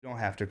don't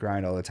have to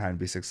grind all the time to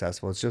be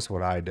successful. It's just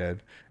what I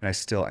did, and I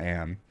still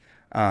am.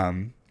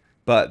 Um,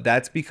 but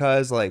that's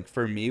because, like,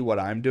 for me, what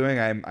I'm doing,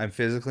 I'm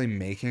physically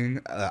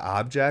making an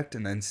object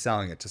and then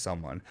selling it to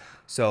someone.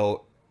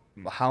 So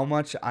how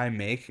much I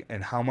make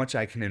and how much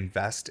I can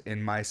invest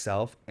in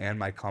myself and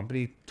my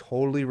company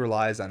totally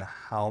relies on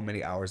how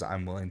many hours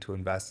I'm willing to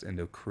invest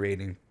into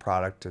creating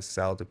product to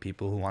sell to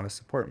people who want to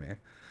support me.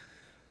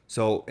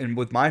 So, and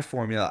with my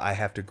formula, I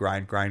have to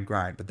grind, grind,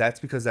 grind. But that's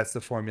because that's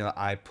the formula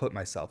I put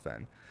myself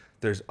in.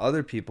 There's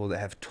other people that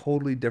have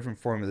totally different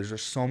formulas.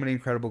 There's just so many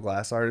incredible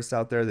glass artists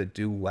out there that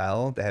do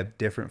well, that have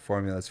different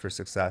formulas for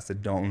success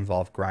that don't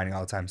involve grinding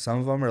all the time. Some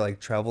of them are like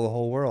travel the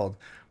whole world,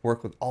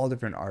 work with all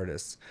different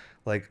artists.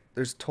 Like,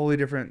 there's totally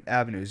different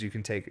avenues you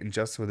can take in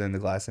just within the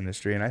glass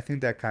industry. And I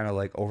think that kind of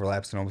like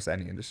overlaps in almost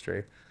any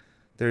industry.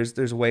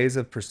 There's ways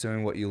of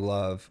pursuing what you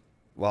love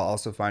while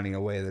also finding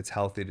a way that's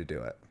healthy to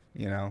do it,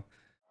 you know?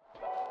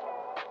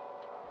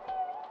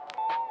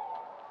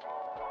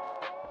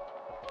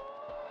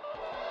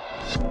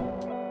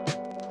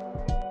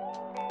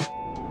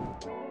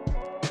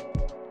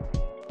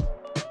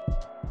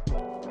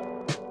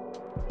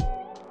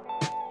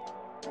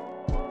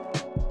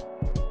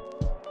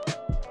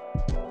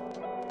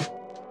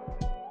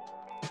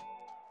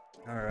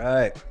 All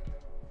right.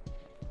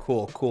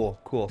 Cool, cool,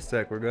 cool.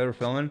 Sick. We're good. We're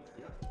filming.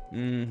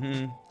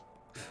 Mm-hmm.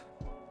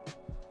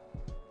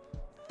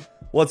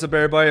 What's up,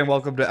 everybody, and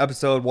welcome to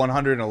episode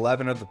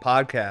 111 of the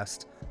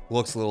podcast.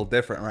 Looks a little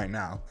different right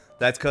now.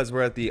 That's because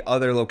we're at the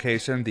other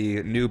location,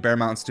 the new Bear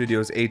Mountain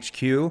Studios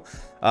HQ.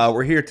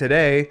 We're here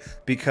today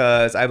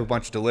because I have a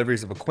bunch of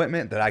deliveries of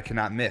equipment that I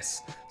cannot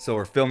miss. So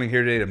we're filming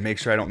here today to make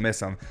sure I don't miss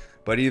them.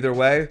 But either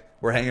way,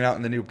 we're hanging out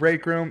in the new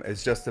break room.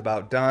 It's just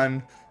about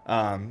done.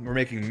 We're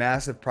making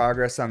massive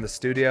progress on the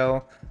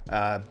studio.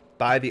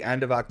 By the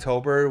end of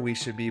October, we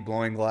should be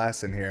blowing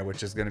glass in here,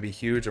 which is going to be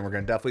huge. And we're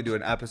going to definitely do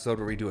an episode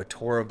where we do a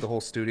tour of the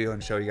whole studio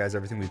and show you guys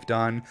everything we've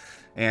done.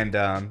 And,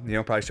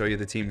 probably show you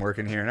the team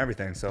working here and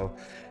everything. So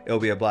it'll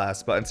be a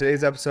blast. But in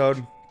today's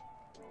episode,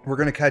 we're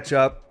going to catch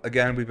up.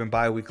 Again, we've been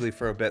bi-weekly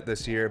for a bit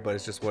this year, but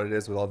it's just what it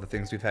is with all the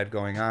things we've had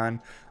going on.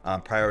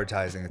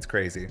 Prioritizing, it's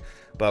crazy.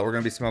 But we're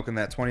going to be smoking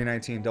that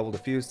 2019 Double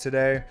Diffuse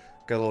today.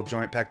 Got a little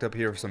joint packed up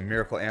here with some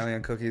Miracle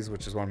Alien cookies,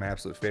 which is one of my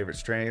absolute favorite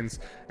strains.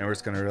 And we're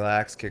just going to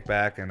relax, kick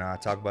back, and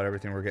talk about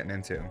everything we're getting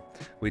into.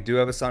 We do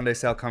have a Sunday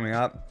sale coming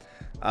up.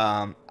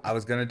 I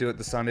was going to do it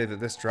the Sunday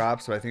that this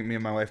drops, so I think me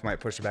and my wife might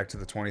push it back to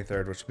the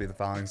 23rd, which will be the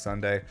following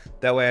Sunday.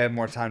 That way I have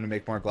more time to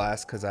make more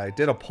glass, because I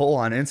did a poll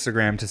on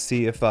Instagram to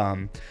see if,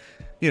 I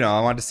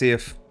wanted to see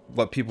if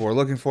what people were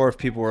looking for, if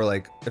people were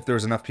like, if there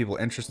was enough people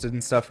interested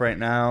in stuff right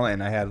now,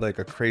 and I had like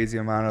a crazy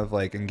amount of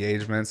like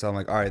engagement. So I'm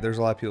like, all right, there's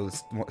a lot of people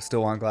that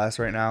still want glass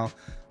right now.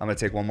 I'm gonna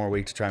take one more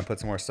week to try and put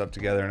some more stuff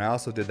together. And I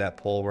also did that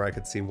poll where I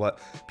could see what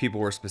people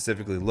were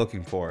specifically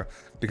looking for,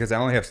 because I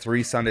only have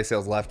 3 Sunday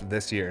sales left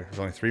this year. There's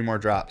only 3 more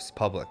drops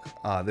public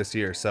this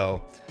year.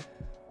 So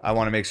I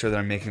want to make sure that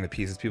I'm making the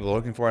pieces people are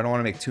looking for. I don't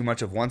want to make too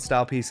much of one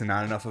style piece and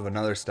not enough of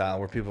another style,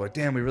 where people are like,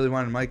 damn, we really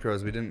wanted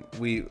micros.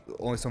 We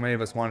only so many of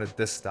us wanted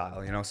this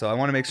style, So I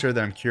want to make sure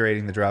that I'm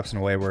curating the drops in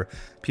a way where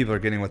people are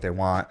getting what they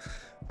want.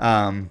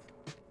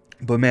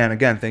 But man,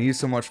 again, thank you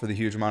so much for the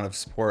huge amount of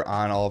support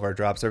on all of our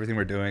drops, everything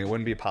we're doing. It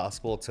wouldn't be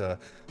possible to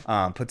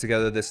put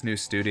together this new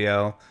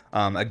studio.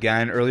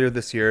 Again, earlier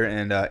this year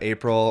in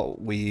April,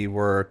 we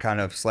were kind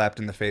of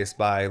slapped in the face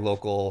by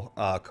local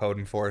code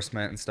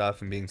enforcement and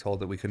stuff, and being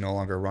told that we could no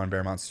longer run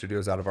Bear Mountain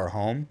Studios out of our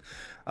home,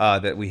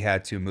 that we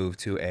had to move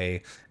to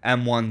a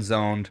M1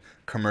 zoned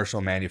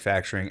commercial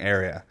manufacturing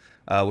area.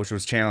 Which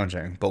was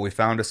challenging, but we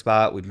found a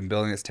spot. We've been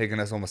building. It's taken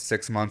us almost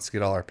 6 months to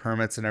get all our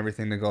permits and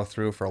everything to go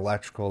through for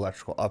electrical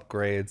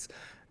upgrades,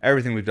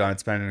 everything we've done.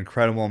 It's been an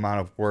incredible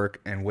amount of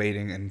work and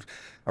waiting and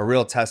a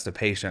real test of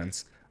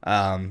patience.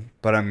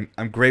 But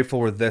I'm grateful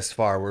we're this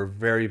far. We're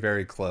very,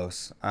 very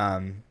close.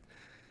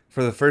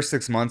 For the first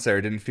 6 months there,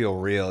 it didn't feel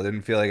real. It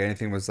didn't feel like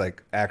anything was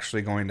like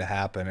actually going to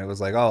happen. It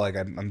was like, oh, like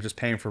I'm just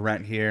paying for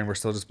rent here, and we're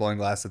still just blowing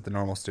glass at the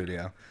normal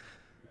studio.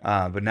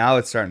 But now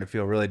it's starting to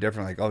feel really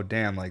different. Like, oh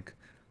damn, like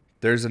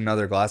there's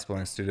another glass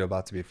blowing studio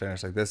about to be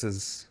finished. Like, this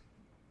is,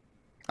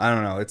 I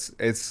don't know.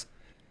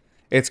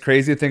 It's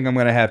crazy to think I'm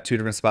gonna have 2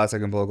 different spots I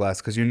can blow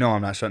glass, because I'm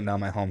not shutting down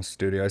my home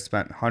studio. I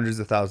spent hundreds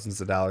of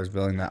thousands of dollars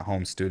building that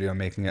home studio,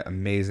 making it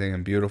amazing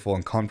and beautiful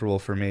and comfortable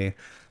for me.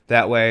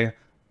 That way,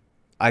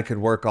 I could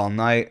work all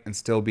night and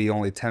still be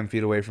only 10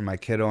 feet away from my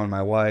kiddo and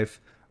my wife.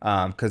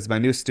 Because my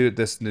new studio,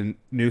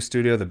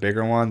 the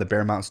bigger one, the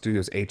Bear Mountain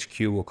Studios HQ,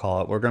 we'll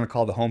call it. We're gonna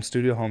call the home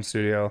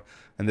studio,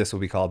 and this will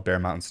be called Bear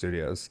Mountain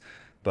Studios.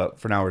 But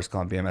for now, we're just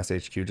calling BMS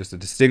HQ just to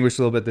distinguish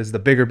a little bit. This is the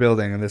bigger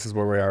building, and this is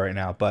where we are right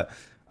now. But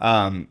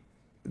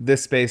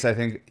this space, I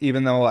think,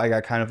 even though I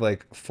got kind of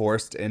like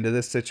forced into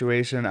this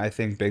situation, I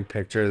think big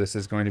picture, this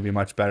is going to be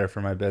much better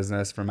for my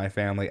business, for my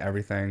family,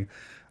 everything,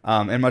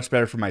 and much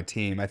better for my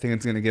team. I think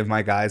it's going to give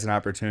my guys an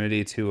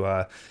opportunity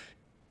to,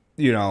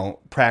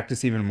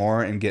 practice even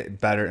more and get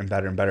better and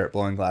better and better at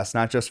blowing glass,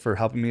 not just for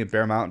helping me at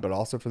Bear Mountain, but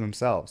also for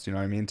themselves. You know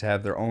what I mean? To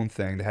have their own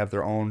thing, to have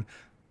their own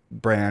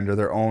brand or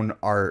their own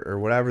art or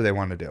whatever they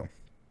want to do.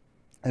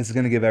 It's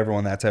going to give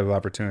everyone that type of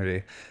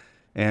opportunity.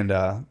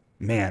 And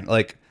man,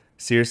 like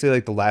seriously,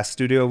 like the last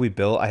studio we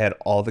built, I had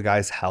all the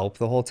guys help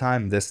the whole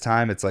time. This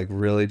time it's like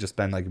really just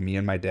been like me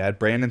and my dad.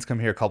 Brandon's come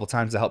here a couple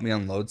times to help me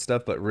unload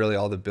stuff, but really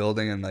all the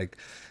building and like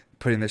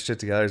putting this shit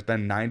together has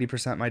been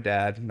 90% my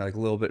dad, and like a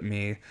little bit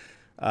me.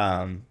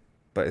 Um,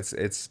 but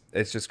it's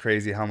just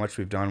crazy how much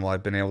we've done while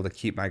I've been able to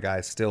keep my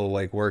guys still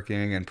like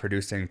working and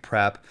producing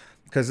prep,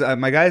 because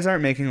my guys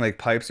aren't making like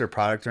pipes or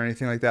product or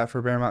anything like that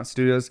for Bear Mountain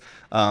Studios.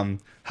 How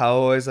I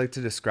always like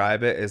to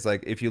describe it is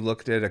like if you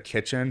looked at a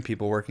kitchen,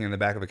 people working in the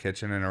back of a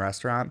kitchen in a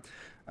restaurant,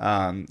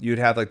 you'd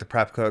have like the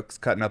prep cooks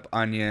cutting up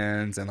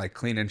onions and like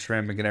cleaning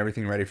shrimp and getting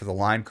everything ready for the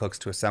line cooks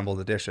to assemble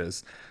the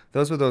dishes.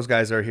 Those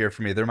guys are here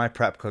for me. They're my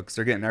prep cooks.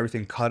 They're getting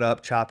everything cut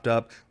up, chopped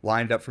up,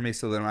 lined up for me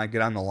so that when I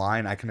get on the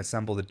line, I can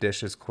assemble the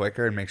dishes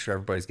quicker and make sure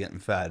everybody's getting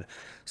fed.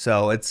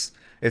 So it's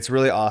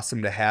really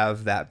awesome to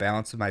have that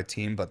balance with my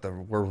team, but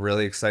we're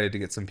really excited to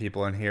get some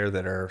people in here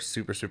that are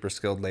super, super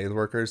skilled lathe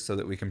workers so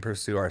that we can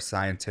pursue our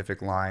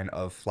scientific line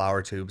of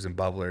flower tubes and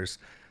bubblers,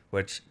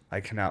 which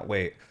I cannot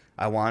wait.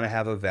 I want to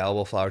have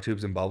available flower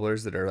tubes and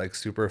bubblers that are like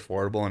super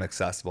affordable and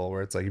accessible,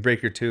 where it's like you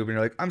break your tube and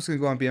you're like, I'm just going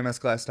to go on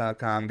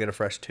bmsglass.com, get a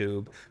fresh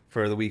tube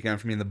for the weekend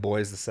for me and the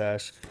boys to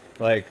sesh.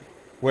 Like,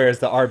 whereas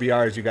the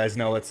RBRs, you guys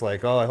know, it's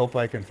like, oh, I hope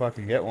I can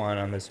fucking get one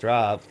on this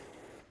drop.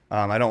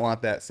 I don't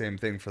want that same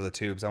thing for the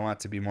tubes. I want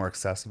it to be more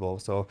accessible.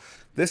 So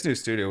this new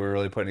studio we're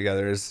really putting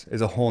together is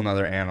a whole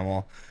nother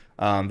animal.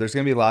 There's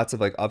gonna be lots of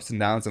like ups and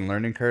downs and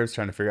learning curves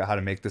trying to figure out how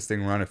to make this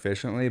thing run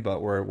efficiently,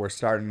 but we're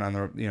starting on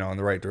the in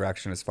the right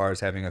direction as far as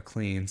having a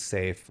clean,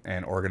 safe,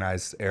 and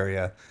organized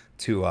area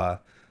to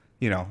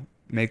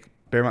make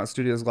Bear Mountain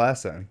Studios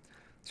glass in.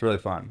 It's really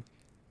fun.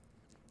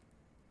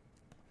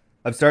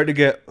 I've started to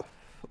get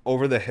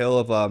over the hill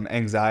of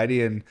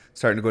anxiety and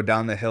starting to go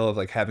down the hill of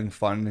like having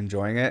fun and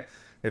enjoying it.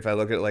 If I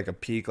look at like a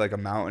peak, like a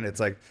mountain, it's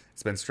like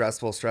it's been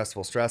stressful,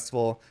 stressful,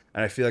 stressful,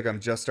 and I feel like I'm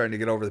just starting to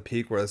get over the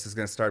peak where this is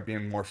gonna start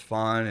being more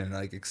fun and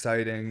like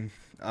exciting.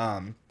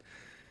 I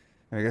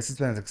guess it's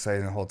been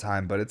exciting the whole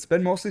time, but it's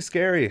been mostly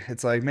scary.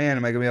 It's like, man,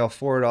 am I gonna be able to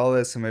afford all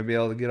this? Am I gonna be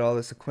able to get all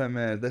this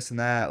equipment, this and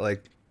that?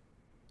 Like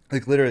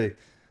literally,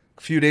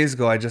 a few days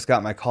ago, I just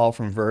got my call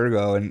from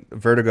Vertigo, and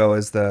Vertigo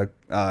is the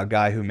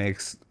guy who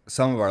makes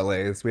some of our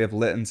lathes. We have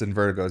Littons and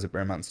Vertigos at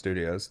Bear Mountain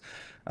Studios.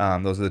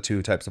 Those are the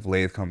two types of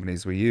lathe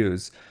companies we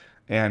use.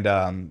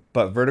 And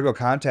but Vertigo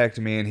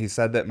contacted me, and he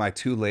said that my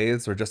two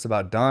lathes were just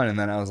about done. And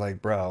then I was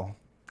like, bro,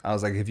 I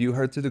was like, have you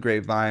heard through the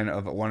grapevine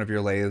of one of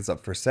your lathes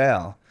up for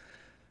sale?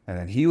 And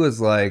then he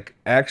was like,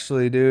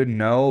 actually, dude,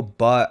 no,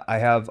 but I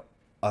have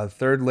a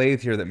third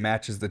lathe here that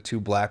matches the two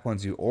black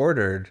ones you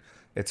ordered.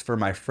 It's for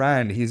my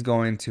friend. He's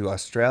going to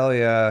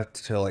Australia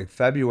till like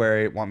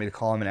February. Want me to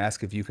call him and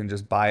ask if you can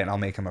just buy it and I'll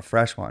make him a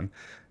fresh one. And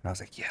I was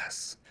like,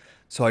 yes.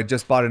 So I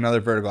just bought another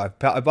Vertigo.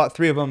 I bought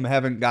three of them. I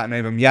haven't gotten any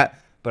of them yet,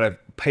 but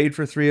I've paid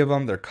for three of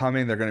them. They're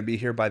coming. They're going to be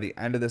here by the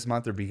end of this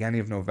month or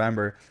beginning of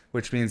November,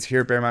 which means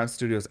here at Bear Mountain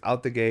Studios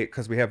out the gate,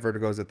 because we have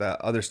Vertigos at the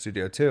other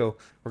studio too.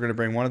 We're going to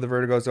bring one of the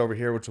Vertigos over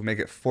here, which will make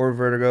it four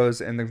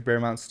Vertigos in the Bear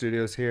Mountain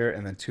Studios here,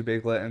 and then two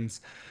big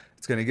Littons.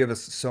 It's going to give us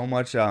so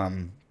much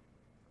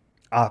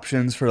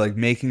options for like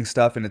making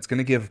stuff, and it's going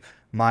to give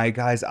my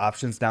guys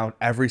options now.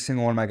 Every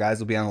single one of my guys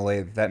will be on the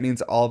lathe. That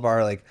means all of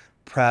our like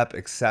prep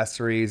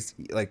accessories,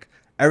 like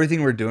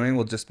everything we're doing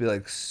will just be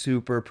like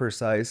super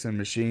precise and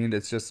machined.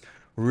 It's just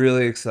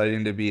really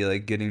exciting to be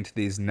like getting to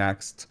these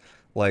next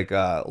like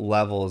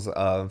levels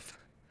of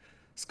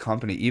this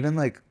company. Even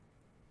like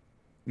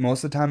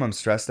most of the time I'm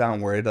stressed out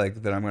and worried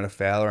like that I'm gonna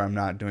fail or I'm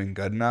not doing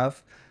good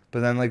enough.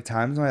 But then like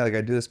times when I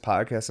do this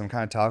podcast, I'm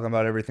kind of talking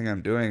about everything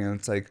I'm doing, and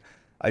it's like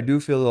I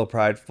do feel a little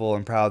prideful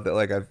and proud that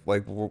like I've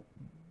like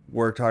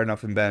worked hard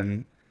enough and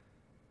been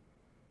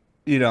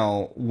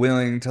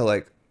willing to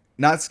like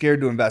not scared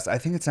to invest. I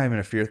think it's not even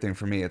a fear thing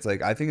for me. It's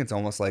like I think it's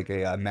almost like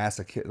a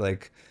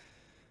masochistic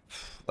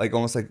like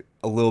almost like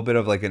a little bit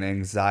of like an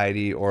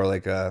anxiety or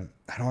like a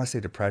I don't want to say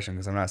depression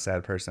because I'm not a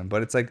sad person,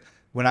 but it's like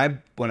when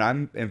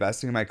I'm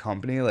investing in my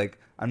company, like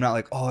I'm not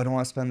like, oh, I don't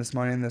want to spend this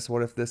money in this.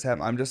 What if this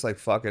happens? I'm just like,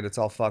 fuck it, it's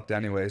all fucked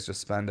anyways.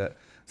 Just spend it.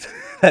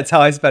 That's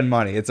how I spend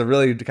money. It's a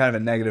really kind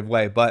of a negative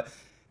way, but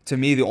to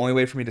me, the only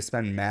way for me to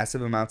spend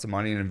massive amounts of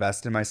money and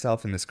invest in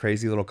myself in this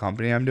crazy little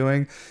company I'm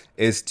doing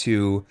is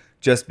to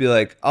just be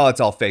like, oh, it's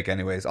all fake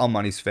anyways. All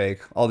money's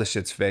fake. All this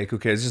shit's fake. Who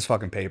cares? It's just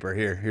fucking paper.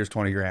 Here's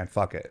 20 grand.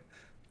 Fuck it.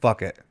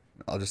 Fuck it.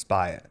 I'll just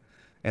buy it.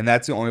 And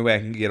that's the only way I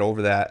can get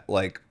over that,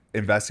 like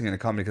investing in a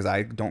company, because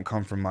I don't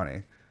come from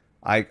money.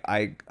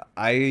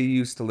 I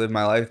used to live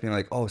my life being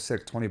like, oh,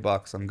 sick, 20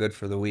 bucks. I'm good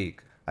for the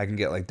week. I can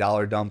get like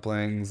dollar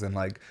dumplings and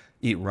like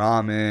eat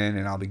ramen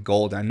and I'll be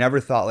golden. I never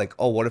thought like,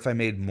 oh, what if I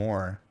made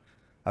more?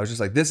 I was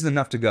just like, this is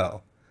enough to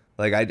go.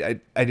 Like I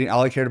didn't,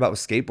 all I cared about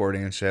was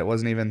skateboarding and shit. It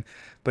wasn't even,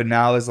 but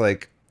now is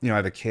like, I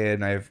have a kid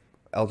and I have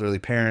elderly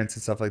parents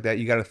and stuff like that.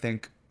 You got to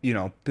think,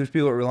 there's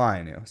people that rely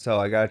on you. So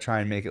I got to try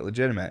and make it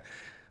legitimate.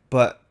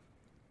 But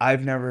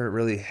I've never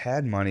really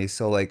had money.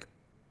 So like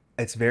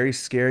it's very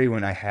scary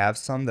when I have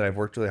some that I've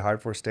worked really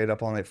hard for, stayed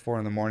up all night 4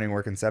 in the morning,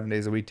 working 7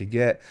 days a week to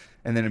get,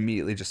 and then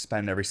immediately just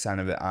spend every cent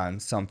of it on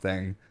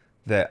something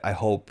that I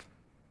hope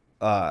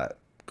uh,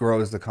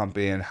 grows the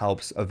company and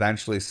helps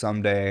eventually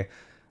someday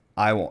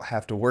I won't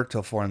have to work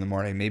till 4 in the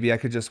morning. Maybe I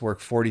could just work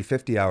 40,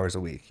 50 hours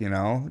a week,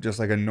 just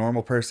like a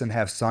normal person,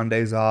 have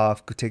Sundays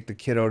off, could take the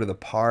kiddo to the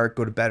park,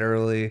 go to bed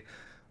early.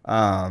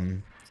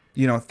 Um,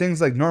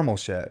 things like normal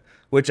shit,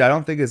 which I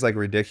don't think is like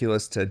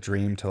ridiculous to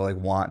dream to like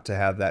want to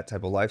have that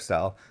type of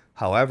lifestyle.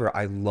 However,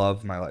 I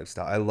love my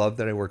lifestyle. I love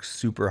that I work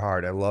super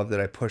hard. I love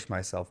that I push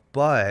myself,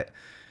 but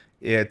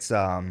it's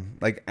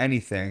like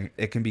anything,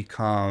 it can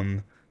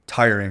become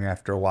tiring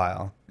after a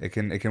while. It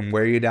can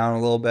wear you down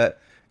a little bit.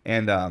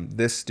 And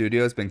this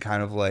studio has been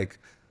kind of like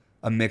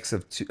a mix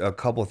of a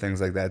couple of things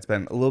like that. It's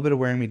been a little bit of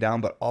wearing me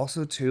down, but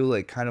also too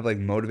like kind of like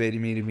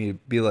motivating me to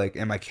be like,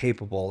 am I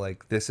capable?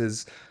 Like this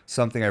is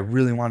something I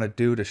really want to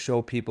do to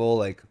show people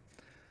like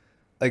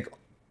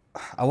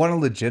I want to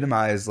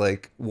legitimize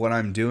like what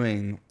I'm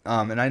doing.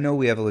 And I know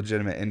we have a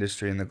legitimate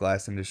industry in the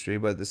glass industry,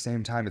 but at the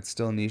same time, it's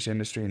still a niche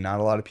industry. Not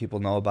a lot of people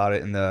know about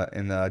it in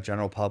the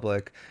general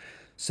public.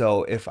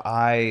 So if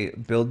I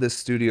build this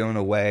studio in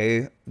a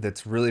way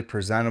that's really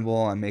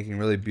presentable, I'm making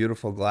really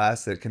beautiful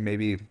glass that can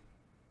maybe,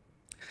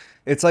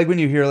 it's like when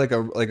you hear like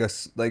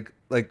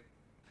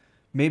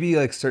maybe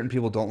like certain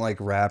people don't like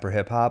rap or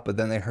hip hop, but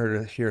then they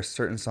hear a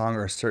certain song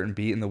or a certain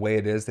beat and the way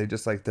it is, they're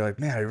like,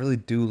 man, I really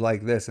do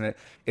like this, and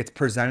it's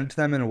presented to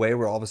them in a way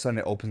where all of a sudden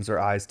it opens their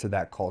eyes to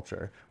that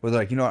culture. Where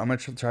they're like, I'm gonna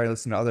try to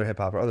listen to other hip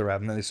hop or other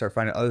rap, and then they start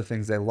finding other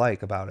things they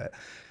like about it.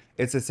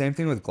 It's the same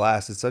thing with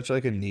glass. It's such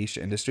like a niche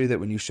industry that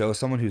when you show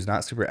someone who's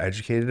not super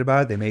educated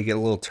about it, they may get a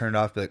little turned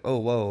off, be like, oh,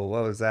 whoa,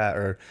 what was that?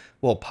 Or,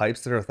 well,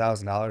 pipes that are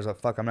 $1,000. Oh,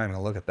 fuck, I'm not even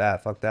gonna look at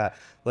that. Fuck that.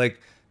 Like,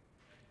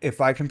 if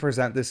I can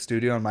present this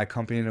studio and my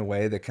company in a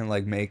way that can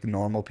like make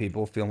normal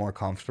people feel more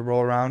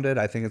comfortable around it,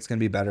 I think it's going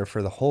to be better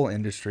for the whole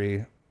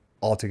industry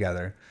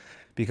altogether.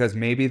 Because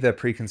maybe the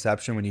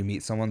preconception when you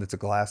meet someone that's a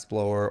glass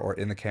blower or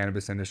in the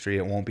cannabis industry,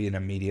 it won't be an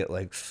immediate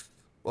like,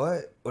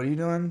 what are you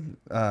doing?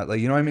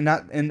 Like, you know what I mean?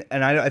 Not and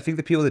I think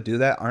the people that do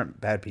that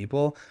aren't bad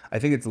people. I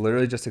think it's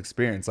literally just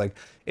experience. Like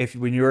if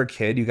when you were a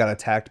kid you got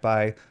attacked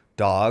by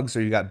dogs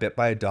or you got bit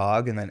by a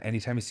dog, and then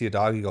anytime you see a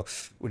dog you go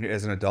when you're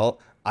as an adult,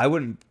 I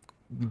wouldn't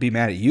be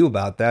mad at you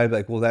about that. I'd be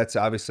like, well, that's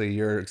obviously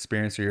your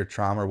experience or your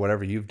trauma or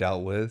whatever you've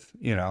dealt with,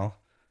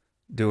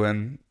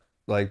 doing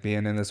like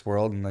being in this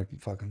world, and like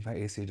fucking my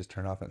AC just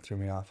turned off and it threw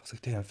me off. I was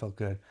like, damn, it felt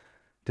good.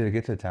 Did it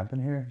get to a temp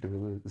in here? Did we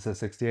lose? Is that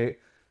 68?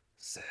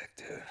 Sick,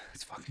 dude.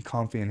 It's fucking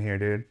comfy in here,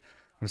 dude.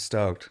 I'm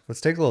stoked.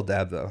 Let's take a little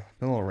dab though.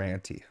 Been a little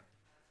ranty.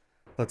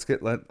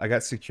 I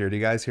got security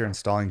guys here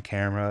installing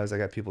cameras. I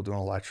got people doing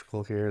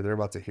electrical here. They're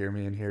about to hear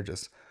me in here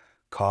just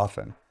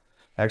coughing.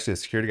 Actually, a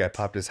security guy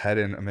popped his head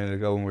in a minute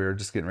ago when we were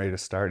just getting ready to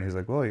start, and he's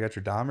like, "Whoa, you got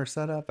your Dahmer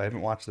set up?" I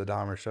haven't watched the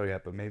Dahmer show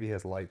yet, but maybe he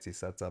has lights he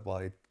sets up while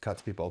he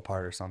cuts people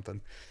apart or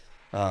something.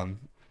 Um,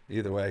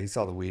 Either way, he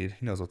saw the weed.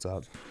 He knows what's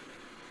up.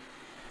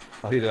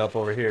 I'll heat it up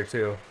over here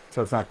too,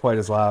 so it's not quite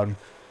as loud.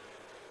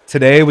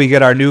 Today we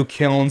get our new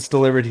kilns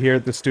delivered here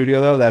at the studio,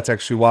 though. That's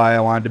actually why I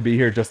wanted to be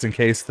here, just in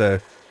case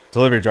the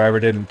delivery driver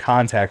didn't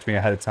contact me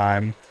ahead of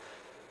time.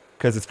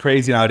 Because it's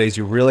crazy nowadays.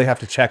 You really have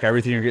to check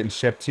everything you're getting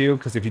shipped to you.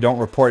 Because if you don't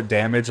report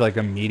damage like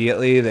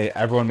immediately,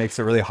 everyone makes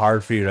it really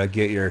hard for you to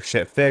get your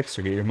shit fixed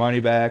or get your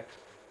money back.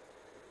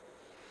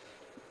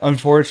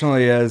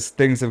 Unfortunately, as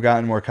things have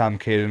gotten more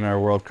complicated in our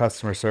world,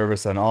 customer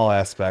service on all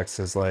aspects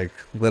is like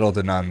little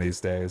to none these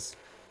days.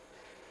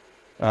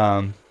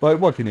 But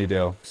what can you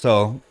do?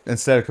 So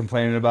instead of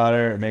complaining about it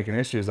or making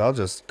issues, I'll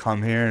just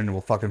come here and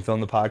we'll fucking film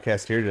the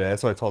podcast here today.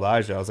 That's what I told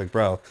Aja. I was like,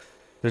 bro,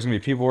 there's gonna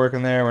be people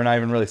working there. We're not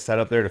even really set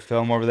up there to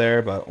film over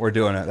there, but we're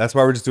doing it. That's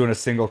why we're just doing a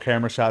single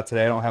camera shot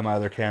today. I don't have my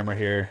other camera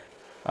here.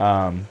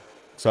 Um,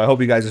 so I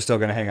hope you guys are still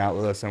gonna hang out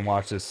with us and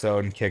watch this so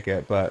and kick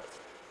it. But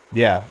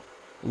yeah,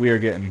 we are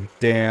getting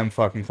damn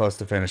fucking close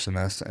to finishing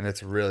this, and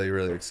it's really,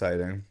 really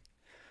exciting.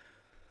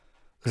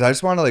 Because I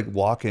just want to like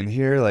walk in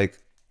here like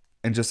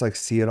and just like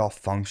see it all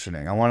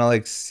functioning. I want to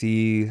like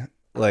see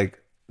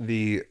like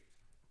the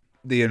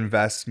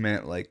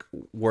investment like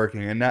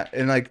working, and not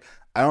and like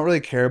I don't really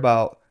care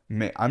about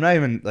I'm not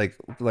even like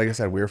I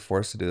said, we were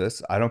forced to do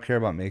this. I don't care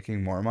about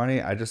making more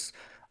money. I just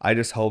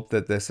hope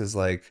that this is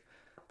like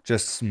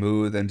just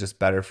smooth and just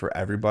better for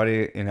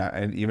everybody.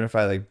 And even if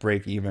I like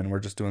break even, we're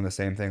just doing the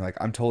same thing. Like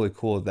I'm totally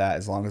cool with that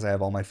as long as I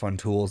have all my fun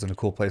tools and a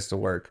cool place to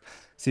work.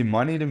 See,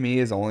 money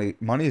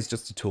is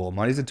just a tool.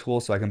 Money's a tool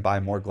so I can buy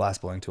more glass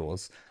blowing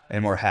tools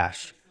and more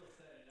hash.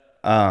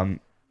 Um,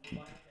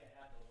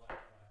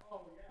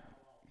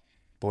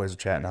 Boys are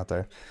chatting out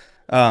there.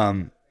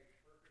 Um,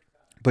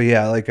 but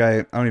yeah, like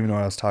I don't even know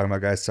what I was talking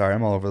about, guys. Sorry,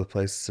 I'm all over the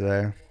place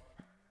today.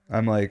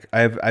 I'm like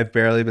I've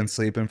barely been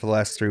sleeping for the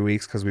last 3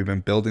 weeks because we've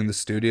been building the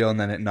studio, and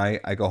then at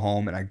night I go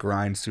home and I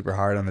grind super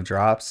hard on the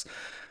drops.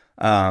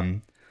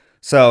 Um,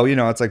 so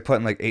it's like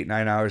putting like 8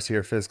 9 hours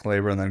here physical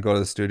labor, and then go to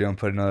the studio and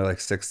put another like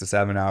 6 to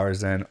 7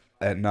 hours in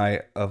at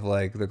night of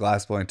like the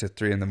glass blowing to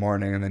 3 in the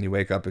morning, and then you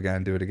wake up again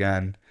and do it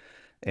again.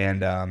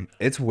 And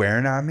it's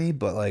wearing on me,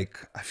 but like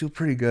I feel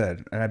pretty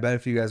good. And I bet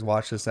if you guys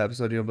watch this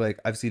episode, you'll be like,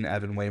 I've seen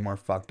Evan way more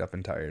fucked up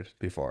and tired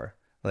before.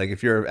 Like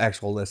if you're an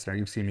actual listener,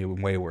 you've seen me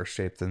in way worse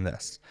shape than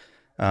this.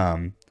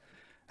 Um,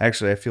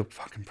 Actually, I feel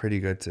fucking pretty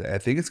good today. I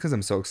think it's because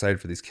I'm so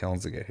excited for these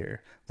kilns to get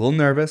here. A little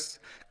nervous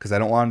because I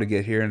don't want them to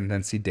get here and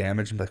then see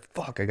damage and be like,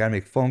 fuck, I gotta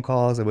make phone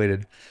calls. I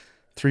waited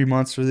 3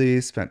 months for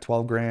these, spent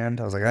 12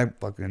 grand. I was like, I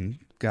fucking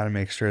gotta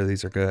make sure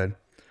these are good.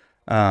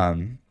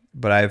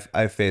 But I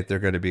have faith they're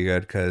going to be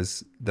good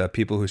because the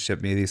people who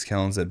ship me these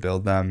kilns that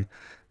build them,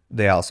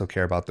 they also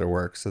care about their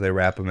work. So they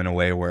wrap them in a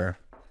way where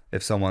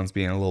if someone's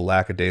being a little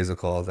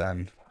lackadaisical,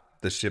 then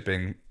the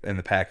shipping and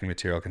the packing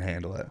material can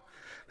handle it.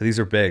 But these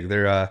are big.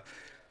 They're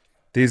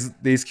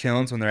these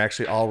kilns when they're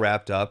actually all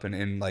wrapped up and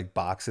in like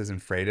boxes and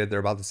freighted, they're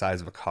about the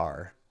size of a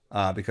car.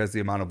 Because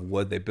the amount of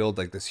wood they build,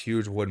 like this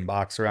huge wooden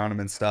box around them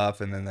and stuff,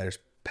 and then there's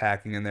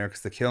packing in there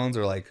because the kilns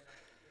are like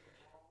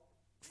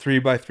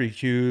 3x3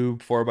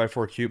 cube,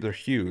 4x4 cube. They're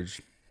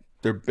huge.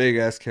 They're big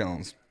ass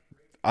kilns.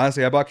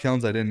 Honestly, I bought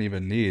kilns I didn't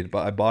even need,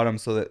 but I bought them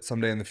so that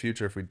someday in the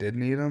future, if we did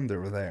need them, they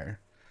were there.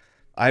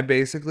 I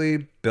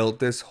basically built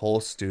this whole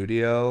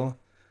studio,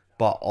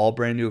 bought all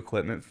brand new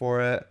equipment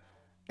for it,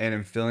 and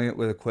am filling it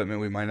with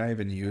equipment we might not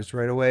even use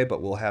right away,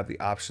 but we'll have the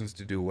options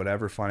to do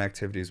whatever fun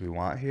activities we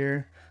want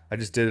here. I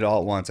just did it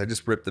all at once. I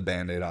just ripped the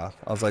band-aid off.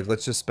 I was like,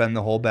 let's just spend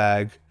the whole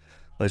bag.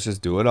 Let's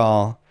just do it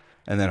all.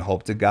 And then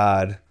hope to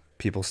God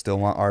people still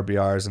want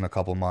RBRs in a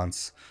couple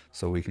months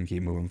so we can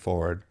keep moving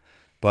forward.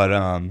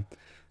 But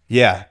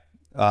yeah.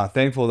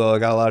 Thankful though, I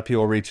got a lot of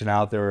people reaching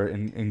out. They were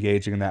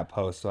engaging in that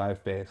post, so I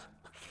have faith.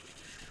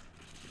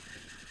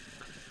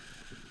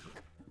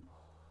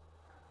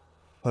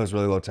 That was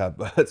really low tap,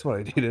 but that's what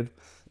I needed.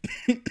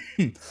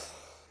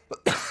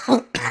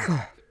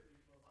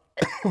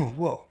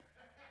 Whoa.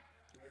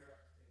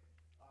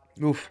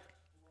 Oof.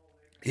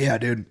 Yeah,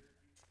 dude.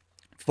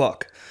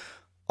 Fuck.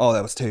 Oh,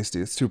 that was tasty.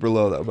 It's super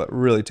low though, but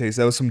really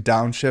tasty. That was some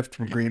downshift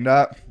from Green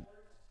Dot.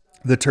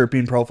 The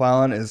terpene profile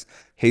on is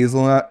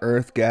hazelnut,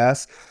 earth,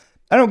 gas.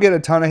 I don't get a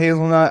ton of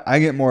hazelnut. I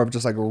get more of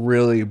just like a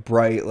really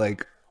bright,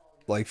 like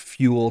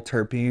fuel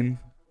terpene.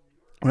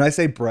 When I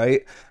say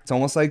bright, it's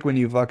almost like when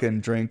you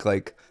fucking drink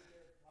like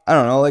I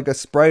don't know, like a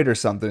Sprite or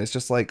something. It's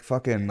just like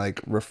fucking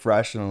like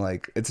refreshing.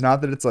 Like it's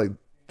not that it's like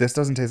this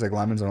doesn't taste like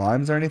lemons or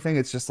limes or anything.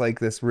 It's just like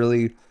this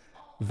really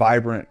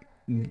vibrant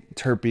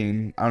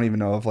terpene. I don't even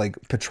know of like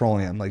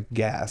petroleum, like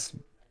gas.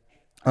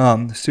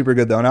 Super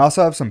good though. And I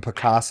also have some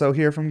Picasso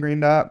here from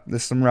Green Dot.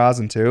 This is some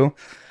rosin too.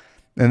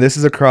 And this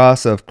is a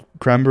cross of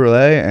creme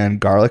brulee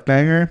and garlic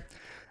banger.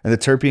 And the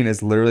terpene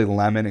is literally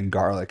lemon and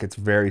garlic. It's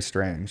very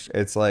strange.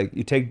 It's like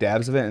you take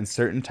dabs of it in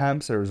certain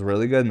temps, it was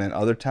really good. And then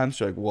other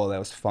temps, you're like, whoa, that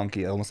was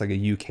funky. Almost like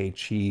a UK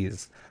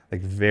cheese. Like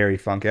very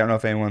funky. I don't know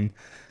if anyone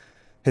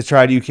has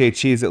tried UK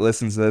cheese that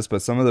listens to this,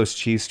 but some of those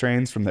cheese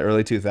strains from the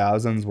early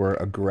 2000s were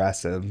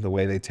aggressive. The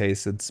way they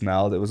tasted,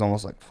 smelled. It was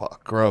almost like,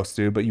 fuck, gross,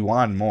 dude. But you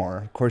want more.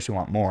 Of course you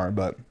want more,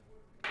 but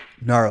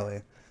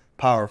gnarly.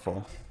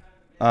 Powerful.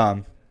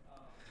 Um,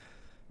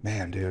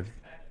 Man, dude.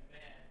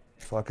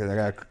 Fuck it. I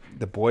got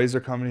the boys are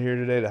coming here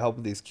today to help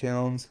with these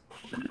kilns.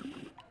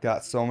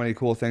 Got so many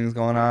cool things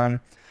going on.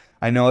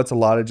 I know it's a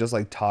lot of just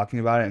like talking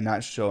about it and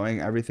not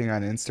showing everything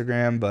on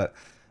Instagram, but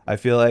I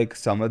feel like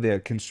some of the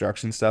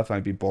construction stuff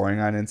might be boring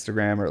on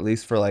Instagram, or at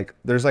least for like,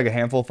 there's like a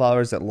handful of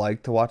followers that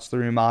like to watch the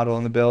remodel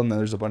and the build, and then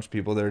there's a bunch of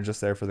people that are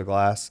just there for the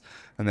glass,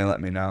 and they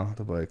let me know.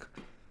 They're like,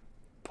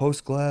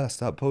 post glass,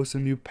 stop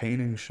posting you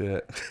painting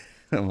shit.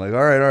 I'm like,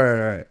 all right, all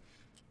right, all right.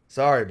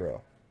 Sorry,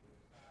 bro.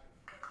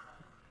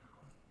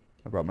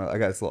 I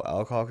got this little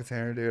alcohol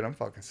container, dude. I'm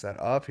fucking set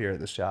up here at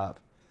the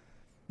shop.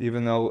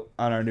 Even though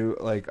on our new,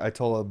 like, I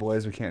told the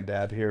boys we can't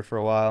dab here for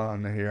a while,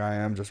 and here I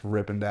am just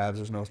ripping dabs.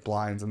 There's no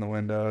blinds in the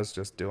windows,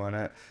 just doing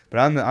it. But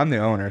I'm the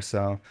owner,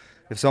 so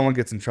if someone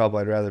gets in trouble,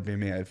 I'd rather be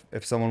me.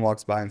 If someone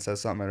walks by and says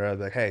something, I'd rather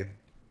be like, hey,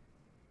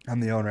 I'm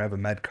the owner. I have a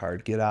med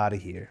card. Get out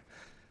of here.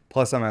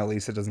 Plus, on my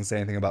lease, it doesn't say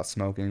anything about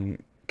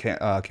smoking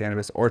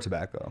cannabis or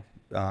tobacco.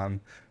 I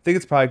think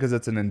it's probably because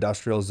it's an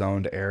industrial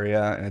zoned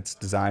area and it's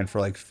designed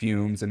for like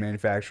fumes and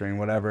manufacturing,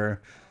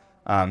 whatever.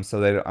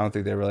 So I don't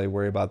think they really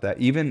worry about that.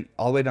 Even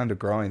all the way down to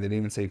growing, they didn't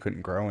even say you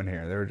couldn't grow in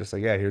here. They were just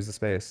like, yeah, here's the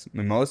space. I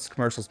mean, most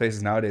commercial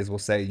spaces nowadays will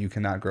say you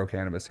cannot grow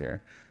cannabis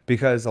here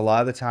because a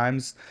lot of the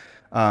times,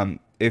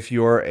 if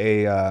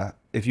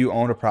you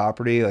own a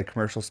property like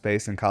commercial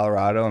space in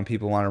Colorado and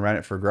people want to rent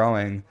it for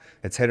growing,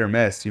 it's hit or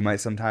miss. You might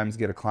sometimes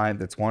get a client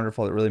that's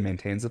wonderful that really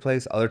maintains the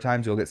place. Other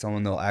times you'll get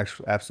someone that'll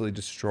actually absolutely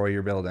destroy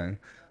your building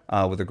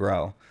with a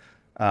grow.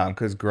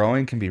 Because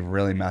growing can be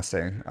really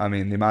messy. I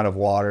mean, the amount of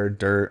water,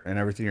 dirt, and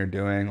everything you're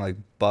doing, like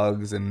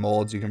bugs and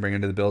molds you can bring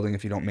into the building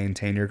if you don't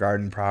maintain your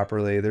garden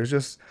properly. There's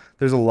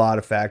a lot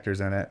of factors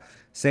in it.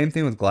 Same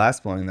thing with glass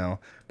blowing though.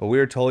 But we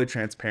were totally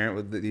transparent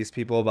with these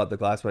people about the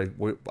glass. But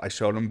I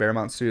showed them Bear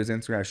Mountain Studios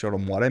Instagram. I showed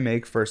them what I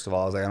make. First of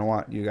all, I was like, I don't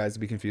want you guys to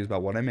be confused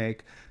about what I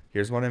make.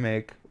 Here's what I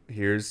make.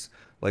 Here's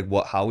like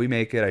how we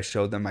make it. I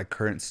showed them my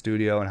current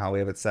studio and how we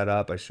have it set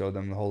up. I showed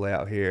them the whole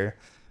layout here.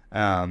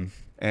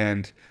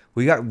 And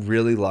We got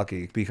really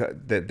lucky because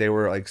that they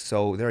were like,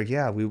 so they're like,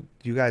 yeah,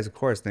 you guys, of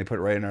course. And they put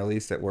right in our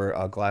lease that we're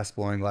a glass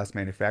blowing, glass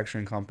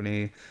manufacturing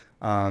company.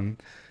 Um,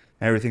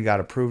 and everything got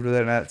approved with it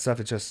and that stuff.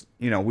 It's just,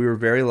 we were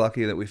very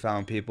lucky that we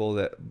found people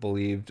that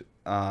believed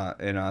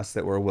in us,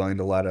 that were willing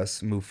to let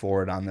us move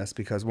forward on this,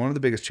 because one of the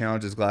biggest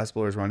challenges glass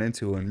blowers run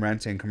into in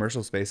renting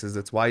commercial spaces,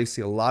 that's why you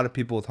see a lot of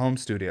people with home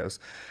studios,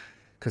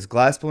 because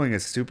glass blowing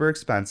is super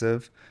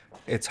expensive.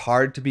 It's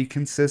hard to be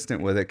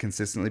consistent with it,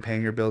 consistently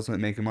paying your bills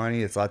and making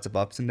money. It's lots of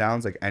ups and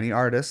downs, like any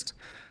artist.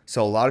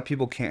 So a lot of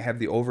people can't have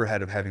the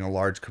overhead of having a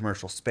large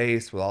commercial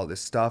space with all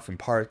this stuff and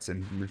parts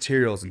and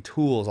materials and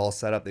tools all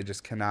set up. They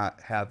just cannot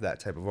have that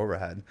type of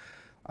overhead.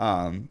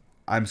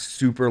 I'm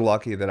super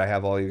lucky that I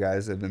have all you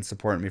guys that have been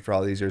supporting me for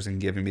all these years and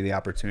giving me the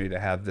opportunity to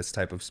have this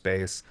type of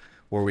space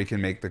where we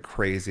can make the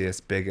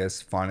craziest,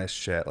 biggest, funnest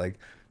shit. Like,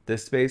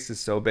 this space is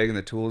so big and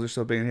the tools are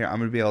so big in here. I'm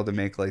gonna be able to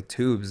make like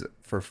tubes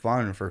for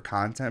fun, for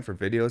content, for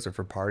videos, or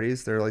for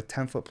parties. They're like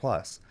 10 foot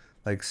plus,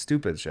 like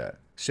stupid shit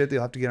that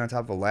you'll have to get on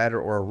top of a ladder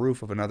or a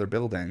roof of another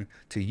building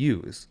to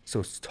use.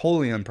 So it's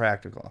totally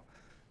impractical.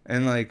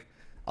 And like,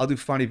 I'll do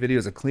funny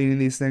videos of cleaning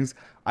these things.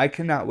 I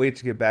cannot wait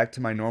to get back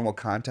to my normal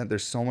content.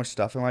 There's so much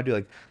stuff I want to do.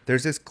 Like,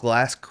 there's this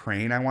glass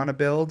crane I want to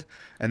build,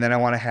 and then I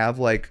want to have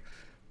like,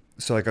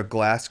 so like a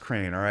glass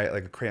crane, all right,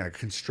 like a crane, like a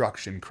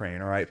construction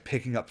crane, all right,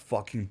 picking up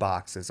fucking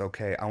boxes.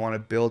 Okay, I want to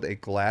build a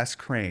glass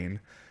crane,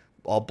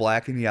 all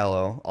black and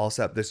yellow, all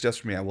set. This is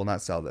just for me. I will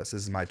not sell this.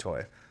 This is my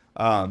toy.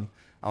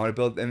 I want to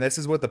build, and this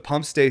is what the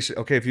pump station.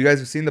 Okay, if you guys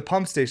have seen the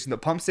pump station, the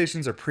pump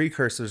stations are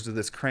precursors to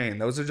this crane.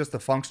 Those are just the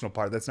functional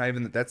part. That's not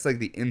even. That's like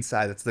the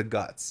inside. That's the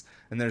guts,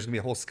 and there's gonna be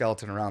a whole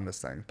skeleton around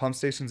this thing. Pump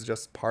station's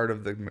just part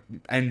of the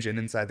engine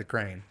inside the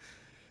crane.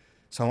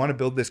 So I want to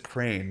build this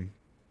crane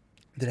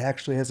that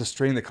actually has a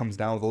string that comes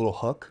down with a little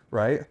hook,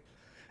 right?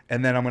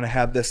 And then I'm gonna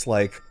have this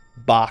like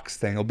box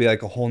thing. It'll be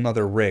like a whole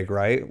nother rig,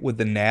 right? With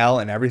the nail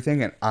and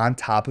everything, and on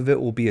top of it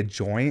will be a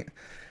joint.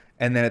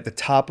 And then at the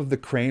top of the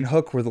crane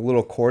hook where the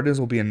little cord is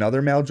will be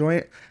another nail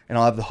joint. And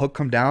I'll have the hook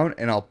come down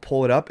and I'll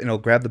pull it up and it'll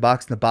grab the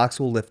box and the box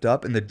will lift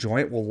up and the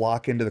joint will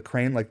lock into the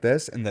crane like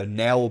this and the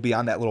nail will be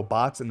on that little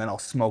box and then I'll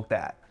smoke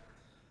that.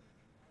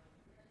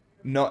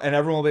 No, and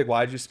everyone will be like,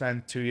 why'd you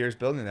spend 2 years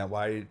building that?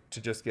 Why to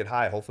just get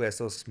high? Hopefully I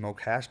still smoke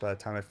hash by the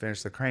time I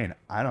finish the crane.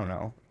 I don't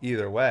know.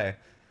 Either way,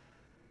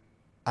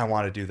 I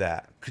want to do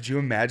that. Could you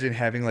imagine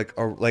having like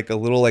a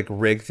little like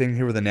rig thing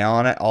here with a nail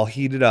on it? I'll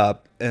heat it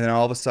up, and then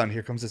all of a sudden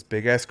here comes this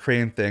big ass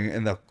crane thing,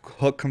 and the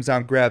hook comes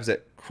down, grabs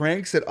it,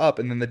 cranks it up,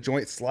 and then the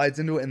joint slides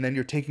into it, and then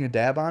you're taking a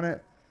dab on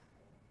it.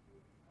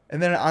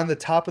 And then on the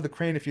top of the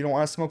crane, if you don't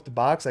want to smoke the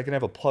box, I can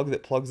have a plug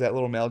that plugs that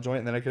little male joint,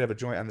 and then I could have a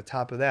joint on the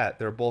top of that.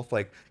 They're both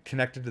like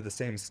connected to the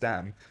same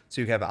stem, so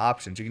you can have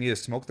options. You can either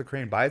smoke the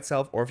crane by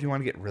itself, or if you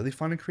want to get really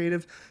fun and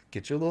creative,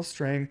 get your little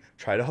string,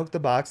 try to hook the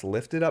box,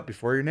 lift it up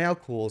before your nail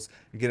cools,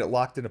 and get it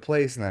locked into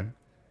place, and then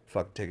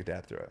fuck, take a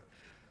dab through it.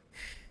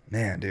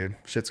 Man, dude,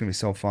 shit's gonna be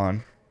so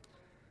fun.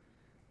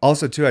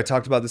 Also, too, I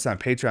talked about this on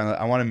Patreon.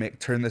 I want to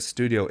turn this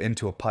studio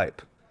into a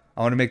pipe.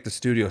 I want to make the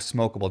studio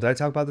smokable. Did I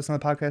talk about this on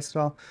the podcast at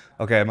all?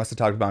 Okay, I must have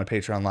talked about it on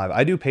Patreon Live.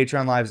 I do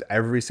Patreon Lives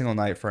every single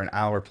night for an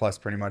hour plus,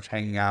 pretty much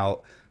hanging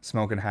out,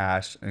 smoking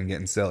hash, and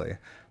getting silly.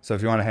 So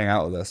if you want to hang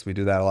out with us, we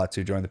do that a lot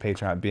too. Join the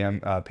Patreon,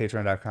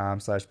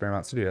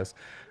 patreon.com/Paramount Studios.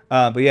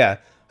 But yeah,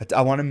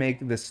 I want to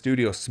make the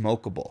studio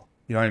smokable.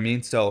 You know what I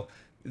mean? So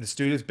the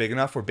studio is big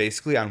enough where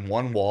basically on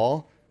one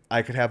wall,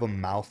 I could have a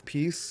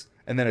mouthpiece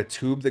and then a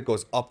tube that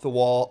goes up the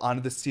wall,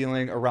 onto the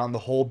ceiling, around the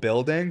whole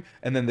building,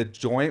 and then the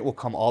joint will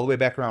come all the way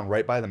back around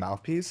right by the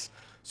mouthpiece.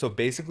 So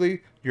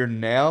basically, your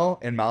nail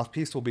and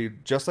mouthpiece will be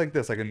just like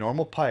this, like a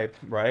normal pipe,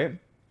 right?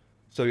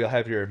 So you'll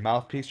have your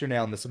mouthpiece, your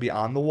nail, and this will be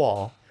on the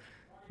wall.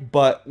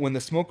 But when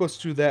the smoke goes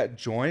through that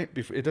joint,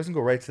 it doesn't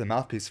go right to the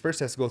mouthpiece.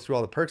 First, it has to go through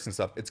all the perks and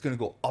stuff. It's going to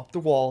go up the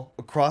wall,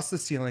 across the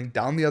ceiling,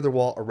 down the other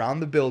wall, around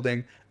the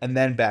building, and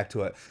then back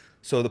to it.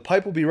 So the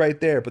pipe will be right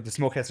there, but the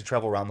smoke has to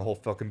travel around the whole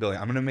fucking building.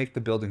 I'm going to make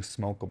the building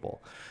smokable.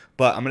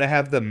 But I'm going to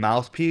have the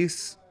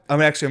mouthpiece. I'm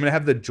going to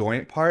have the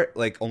joint part,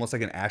 like almost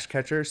like an ash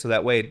catcher. So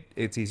that way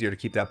it's easier to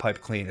keep that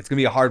pipe clean. It's going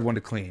to be a hard one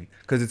to clean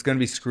because it's going to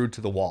be screwed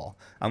to the wall.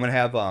 I'm going to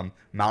have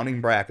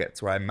mounting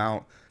brackets where I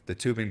mount the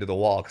tubing to the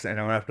wall because I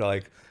don't have to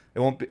like, it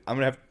won't be, I'm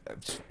going to have,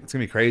 it's going to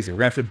be crazy. We're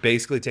going to have to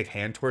basically take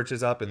hand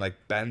torches up and like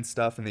bend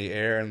stuff in the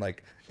air and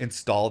like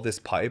install this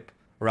pipe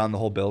around the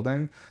whole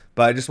building.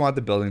 But I just want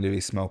the building to be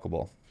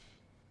smokable.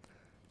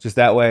 Just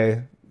that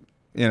way,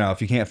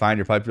 if you can't find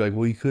your pipe, you're like,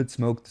 well, you could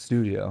smoke the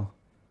studio.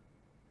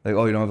 Like,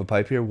 oh, you don't have a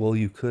pipe here? Well,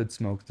 you could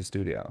smoke the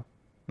studio.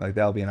 Like,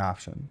 that'll be an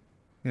option.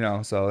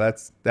 So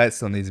that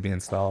still needs to be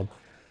installed.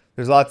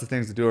 There's lots of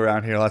things to do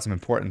around here, lots of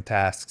important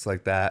tasks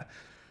like that,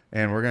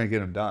 and we're going to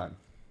get them done.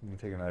 I'm going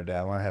to take another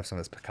dab. I want to have some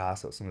of this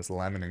Picasso, some of this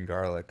lemon and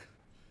garlic.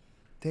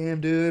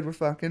 Damn, dude, we're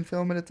fucking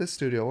filming at this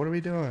studio. What are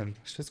we doing?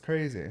 It's just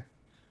crazy.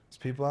 There's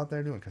people out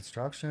there doing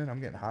construction.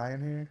 I'm getting high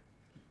in here.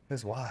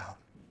 It's wild.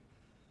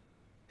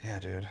 Yeah,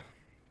 dude.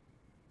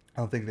 I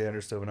don't think they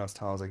understood when I was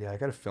telling. I was like, yeah, I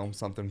got to film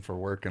something for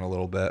work in a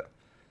little bit.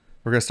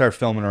 We're going to start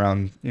filming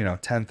around,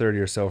 10:30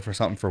 or so for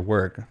something for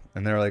work.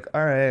 And they're like,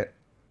 all right.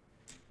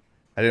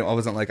 I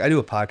wasn't like I do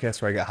a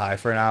podcast where I get high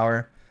for an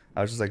hour.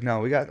 I was just like, no,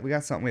 we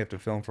got something we have to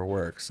film for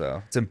work,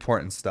 so it's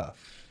important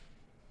stuff.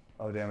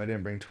 Oh damn, I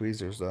didn't bring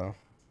tweezers though,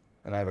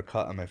 and I have a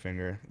cut on my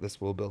finger. This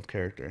will build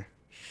character.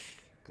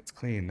 It's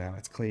clean now.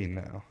 It's clean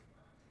now.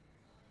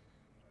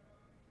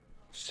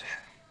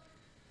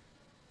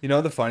 You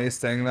know the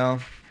funniest thing though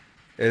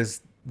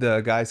is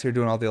the guys here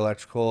doing all the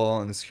electrical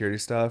and the security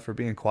stuff are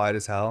being quiet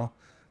as hell.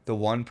 The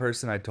one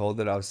person I told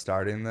that I was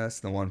starting this,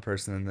 the one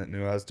person that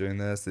knew I was doing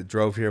this, that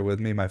drove here with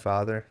me, my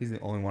father, he's the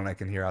only one I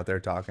can hear out there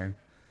talking.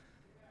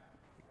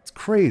 It's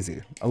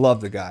crazy. I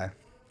love the guy.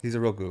 He's a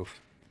real goof.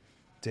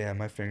 Damn,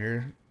 my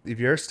finger. If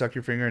you ever stuck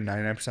your finger in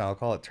 99%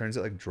 alcohol, it turns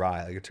it like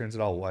dry. Like it turns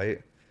it all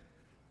white.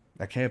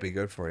 That can't be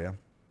good for you.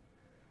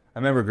 I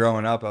remember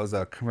growing up, I was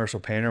a commercial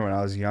painter when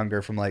I was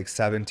younger, from like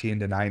 17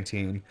 to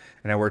 19,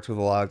 and I worked with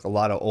a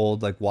lot of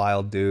old like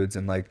wild dudes,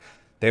 and like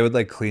they would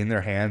like clean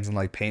their hands and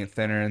like paint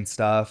thinner and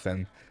stuff,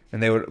 and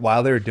they would,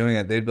 while they were doing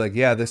it, they'd be like,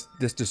 "Yeah, this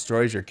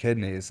destroys your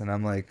kidneys," and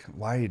I'm like,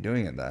 "Why are you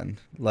doing it then?"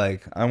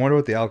 Like, I wonder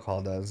what the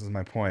alcohol does. Is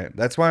my point.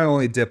 That's why I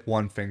only dip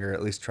one finger,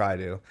 at least try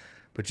to,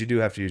 but you do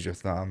have to use your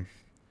thumb.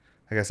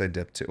 I guess I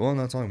dip two. Well,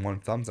 no, it's only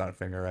one thumb's on a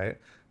finger, right?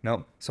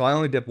 Nope. So I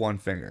only dip one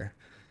finger.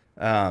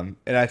 And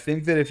I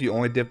think that if you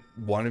only dip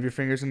one of your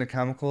fingers into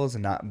chemicals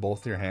and not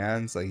both your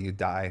hands, like you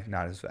die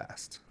not as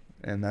fast.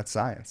 And that's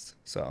science.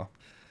 So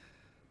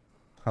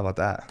how about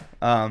that?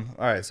 All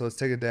right, so let's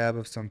take a dab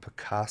of some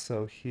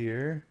Picasso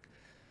here.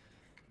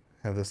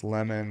 Have this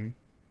lemon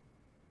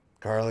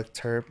garlic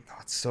terp. Oh,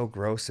 it's so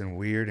gross and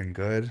weird and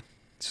good.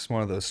 It's just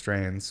one of those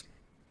strains.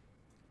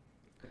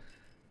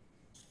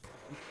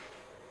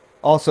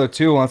 Also,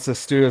 too, once the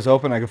studio's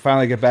open, I can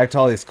finally get back to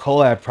all these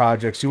collab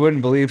projects. You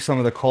wouldn't believe some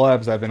of the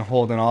collabs I've been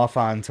holding off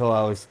on until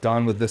I was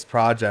done with this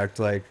project.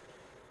 Like,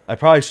 I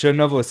probably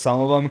shouldn't have with some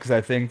of them because I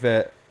think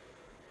that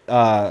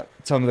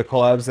some of the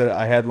collabs that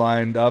I had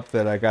lined up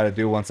that I got to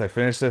do once I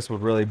finish this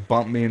would really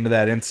bump me into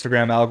that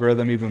Instagram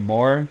algorithm even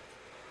more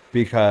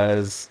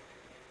because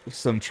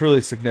some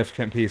truly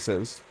significant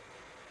pieces.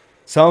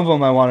 Some of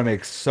them I want to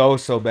make so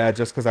bad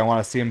just because I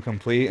want to see them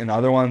complete, and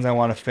other ones I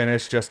want to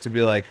finish just to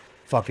be like,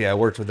 fuck yeah, I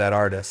worked with that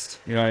artist.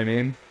 You know what I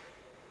mean?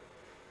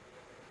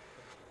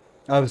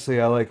 Obviously,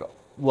 I like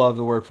love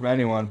the work from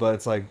anyone, but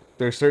it's like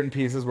there's certain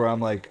pieces where I'm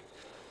like,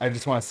 I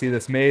just want to see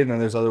this made, and then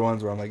there's other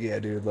ones where I'm like, yeah,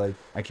 dude, like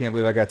I can't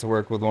believe I got to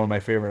work with one of my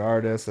favorite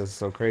artists. That's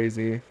so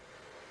crazy.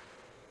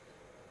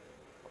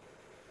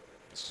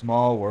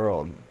 Small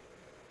world.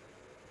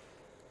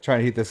 Trying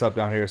to heat this up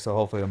down here, so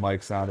hopefully the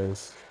mic's not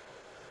as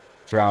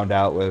drowned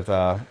out with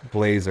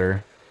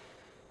blazer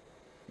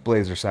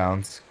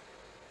sounds.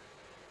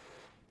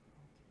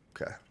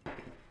 Okay.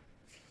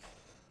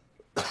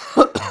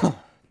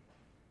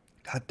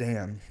 God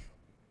damn.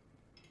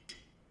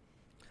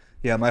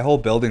 Yeah, my whole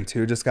building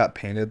too just got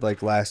painted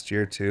like last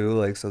year too.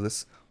 Like so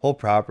this whole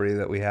property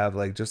that we have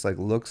like just like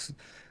looks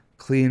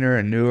cleaner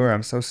and newer.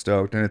 I'm so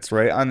stoked. And it's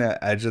right on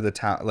the edge of the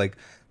town, like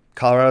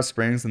Colorado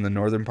Springs, in the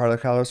northern part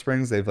of Colorado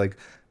Springs. They've like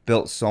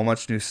built so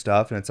much new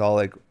stuff and it's all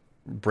like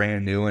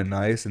brand new and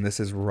nice, and this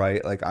is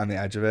right like on the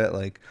edge of it.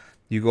 Like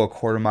you go a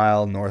quarter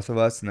mile north of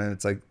us and then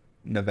it's like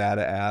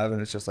Nevada Ave,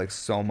 and it's just like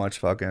so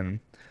much good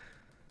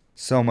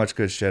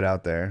shit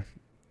out there.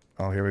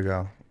 Oh, here we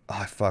go.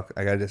 Oh fuck!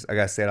 I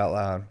gotta say it out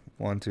loud.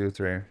 One, two,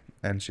 three,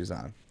 and she's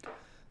on.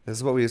 This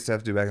is what we used to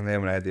have to do back in the day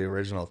when I had the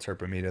original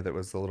Turpamita that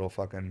was the little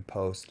fucking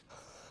post.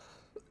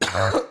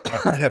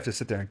 I'd have to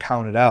sit there and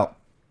count it out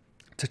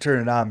to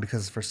turn it on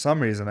because for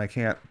some reason I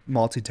can't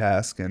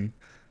multitask and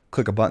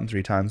click a button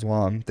three times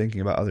while I'm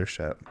thinking about other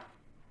shit.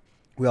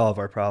 We all have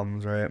our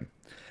problems, right?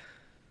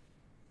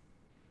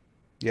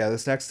 Yeah,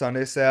 this next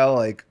Sunday sale,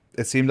 like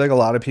it seemed like a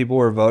lot of people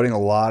were voting. A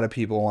lot of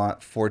people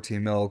want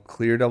 14 mil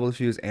clear double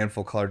diffuse and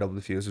full color double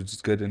diffuse, which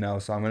is good to know.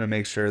 So I'm gonna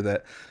make sure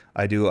that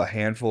I do a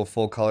handful of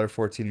full color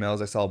 14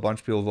 mils. I saw a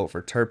bunch of people vote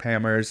for terp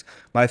hammers.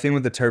 My thing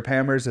with the terp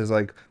hammers is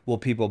like, will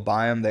people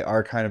buy them? They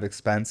are kind of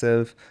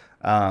expensive.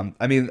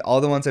 I mean,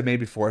 all the ones I made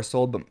before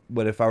sold,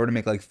 but if I were to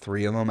make like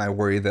three of them, I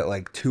worry that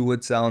like two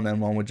would sell and then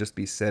one would just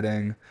be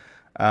sitting.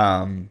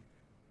 Um,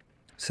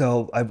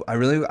 so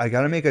I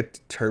gotta make a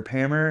terp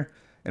hammer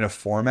in a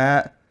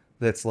format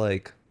that's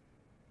like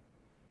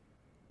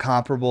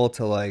comparable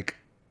to like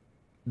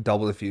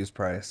double the fuse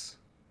price.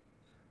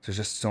 There's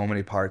just so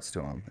many parts to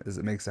them, is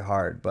it makes it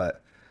hard,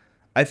 but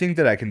I think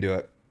that I can do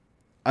it.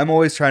 I'm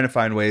always trying to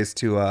find ways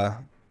to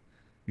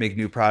make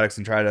new products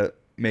and try to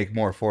make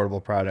more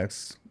affordable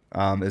products.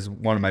 Is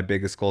one of my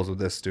biggest goals with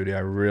this studio.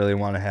 I really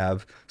want to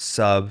have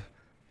sub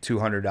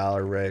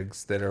 $200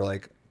 rigs that are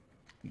like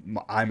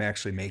I'm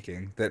actually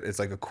making. That it's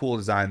like a cool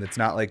design. That's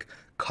not like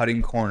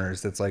cutting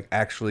corners. That's like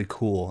actually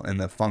cool and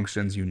the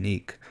function's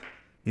unique.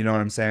 You know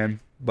what I'm saying?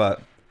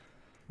 But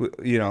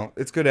you know,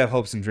 it's good to have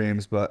hopes and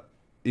dreams, but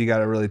you got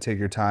to really take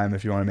your time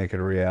if you want to make it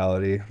a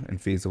reality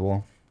and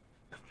feasible.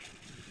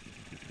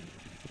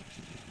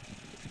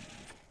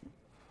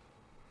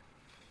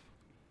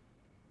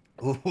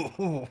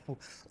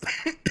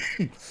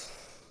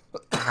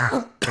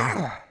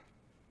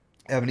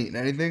 Haven't eaten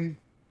anything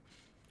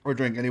or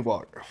drank any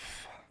water.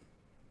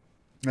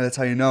 And that's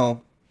how you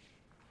know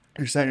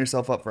you're setting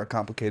yourself up for a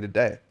complicated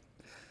day.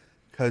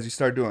 Because you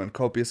start doing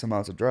copious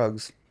amounts of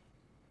drugs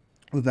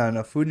with not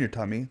enough food in your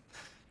tummy,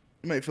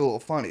 you might feel a little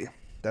funny.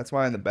 That's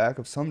why in the back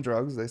of some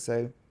drugs they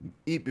say,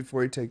 eat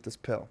before you take this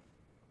pill.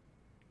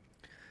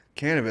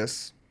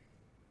 Cannabis,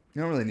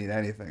 you don't really need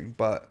anything,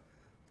 but I'll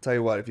tell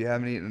you what, if you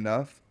haven't eaten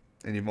enough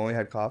and you've only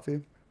had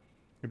coffee,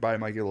 your body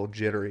might get a little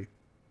jittery.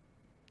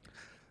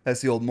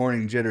 That's the old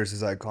morning jitters,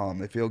 as I call them.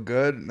 They feel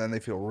good, and then they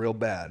feel real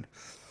bad.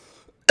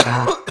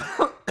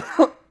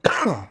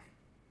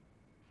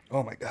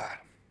 Oh my God.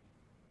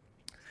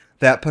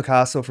 That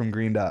Picasso from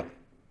Green Dot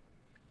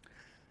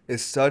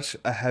is such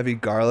a heavy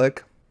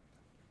garlic,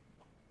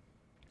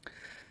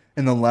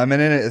 and the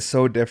lemon in it is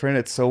so different.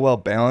 It's so well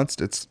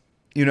balanced. It's,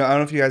 I don't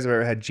know if you guys have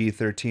ever had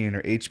G13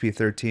 or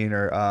HP13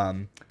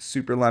 or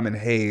Super Lemon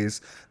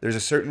Haze. There's a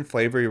certain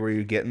flavor where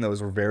you get in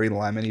those very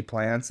lemony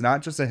plants,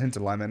 not just a hint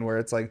of lemon, where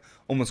it's like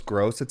almost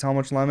gross. It's how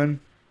much lemon.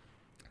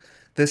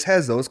 This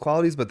has those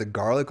qualities, but the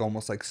garlic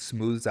almost like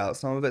smooths out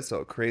some of it,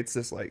 so it creates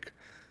this like,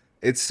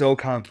 it's so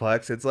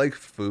complex. It's like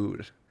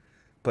food,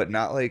 but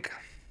not like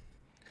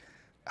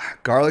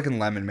garlic and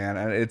lemon, man.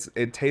 And it's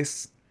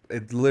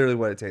literally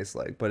what it tastes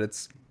like, but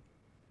it's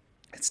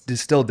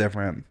just still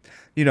different.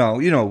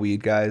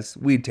 Weed, guys.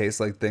 Weed tastes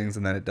like things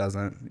and then it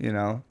doesn't.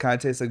 Kind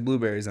of tastes like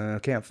blueberries and a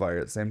campfire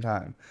at the same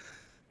time.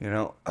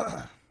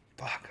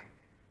 Fuck.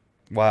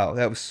 Wow,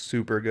 that was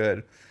super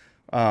good.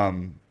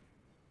 Um,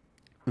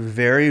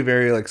 Very,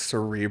 very like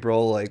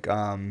cerebral, like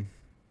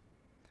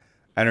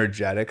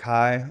energetic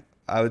high,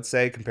 I would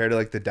say, compared to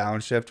like the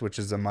downshift, which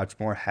is a much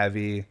more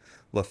heavy,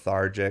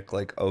 lethargic,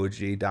 like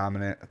OG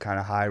dominant kind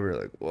of high. Where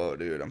you're like, whoa,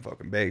 dude, I'm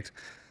fucking baked.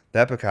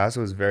 That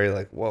Picasso was very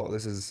like, whoa,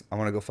 I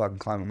want to go fucking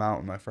climb a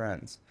mountain with my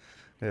friends.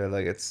 Yeah,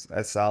 like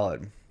that's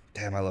solid.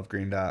 Damn, I love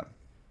Green Dot.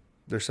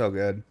 They're so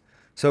good,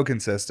 so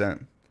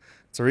consistent.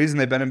 It's the reason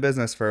they've been in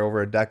business for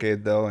over a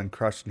decade, though, and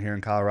crushing here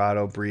in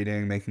Colorado,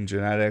 breeding, making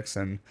genetics,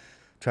 and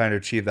trying to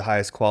achieve the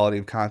highest quality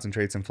of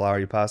concentrates and flour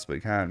you possibly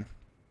can.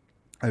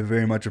 I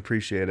very much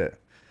appreciate it.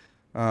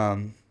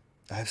 Um,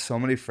 I have so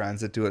many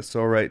friends that do it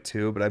so right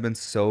too, but I've been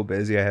so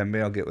busy I haven't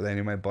been able to get with any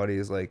of my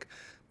buddies like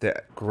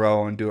that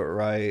grow and do it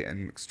right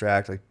and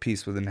extract like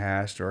Peace Within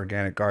Hashed or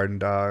Organic Garden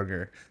Dog,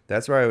 or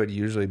that's where I would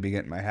usually be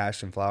getting my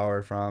hash and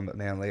flour from. But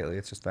man, lately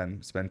it's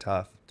been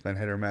tough. It's been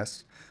hit or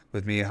miss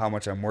with me how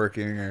much I'm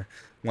working or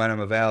when I'm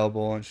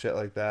available and shit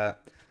like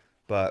that.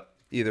 But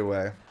either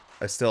way,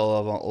 I still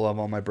love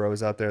all my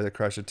bros out there that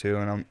crush it too,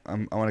 and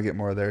I want to get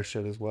more of their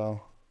shit as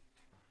well.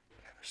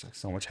 There's like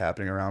so much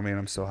happening around me, and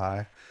I'm so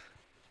high.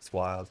 It's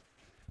wild.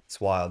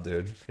 It's wild,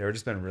 dude. You ever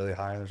just been really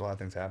high and there's a lot of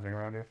things happening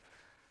around you?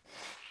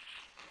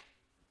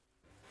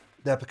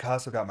 That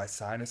Picasso got my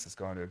sinuses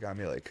going, dude. Got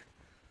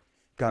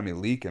me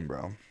leaking,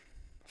 bro.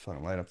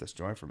 Fucking light up this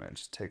joint for a minute.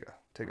 Just take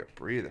a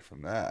breather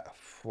from that.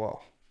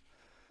 Whoa.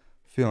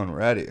 Feeling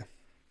ready.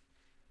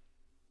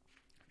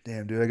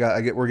 Damn, dude.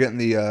 We're getting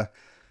the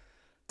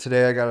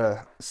today I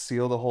gotta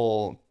seal the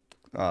whole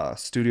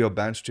studio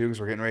bench too because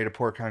we're getting ready to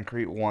pour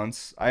concrete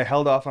once. I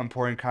held off on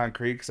pouring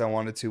concrete because I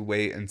wanted to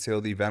wait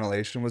until the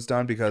ventilation was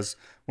done because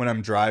when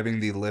I'm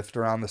driving the lift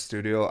around the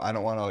studio, I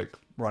don't want to like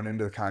run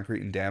into the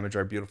concrete and damage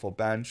our beautiful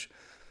bench.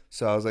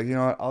 So I was like, you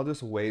know what? I'll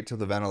just wait till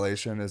the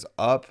ventilation is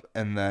up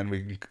and then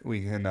we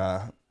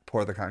can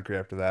pour the concrete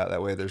after that.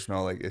 That way there's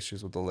no like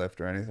issues with the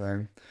lift or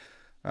anything.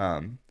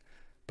 Um,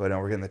 but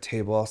we're getting the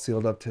table all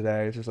sealed up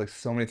today. It's just like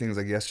so many things.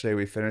 Like yesterday,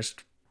 we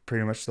finished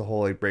pretty much the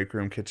whole like break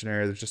room kitchen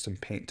area. There's just some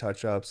paint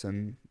touch ups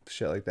and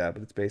shit like that,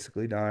 but it's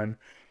basically done.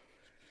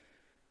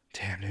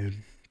 Damn,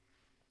 dude.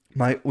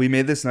 We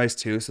made this nice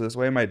too, so this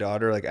way my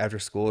daughter like after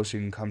school she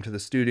can come to the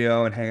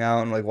studio and hang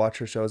out and like watch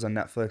her shows on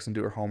Netflix and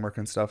do her homework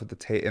and stuff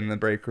at in the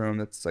break room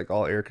that's like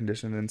all air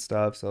conditioned and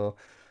stuff. So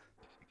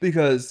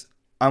because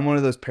I'm one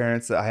of those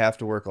parents that I have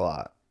to work a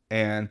lot.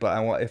 But I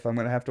want if I'm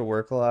gonna have to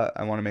work a lot,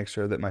 I want to make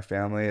sure that my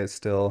family is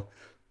still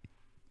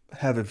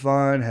having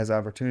fun, has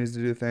opportunities to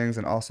do things,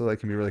 and also like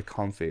can be really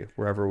comfy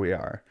wherever we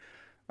are.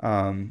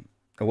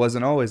 It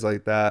wasn't always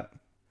like that.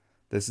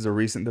 This is a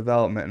recent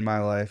development in my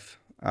life.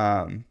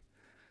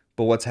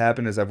 But what's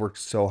happened is I've worked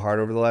so hard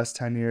over the last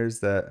 10 years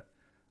that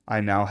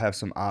I now have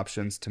some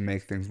options to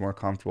make things more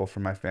comfortable for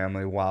my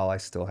family while I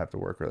still have to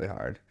work really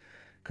hard.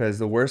 Because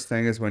the worst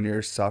thing is when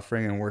you're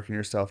suffering and working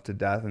yourself to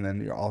death, and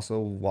then you're also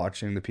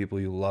watching the people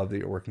you love that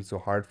you're working so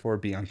hard for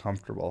be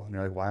uncomfortable. And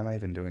you're like, why am I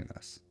even doing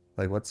this?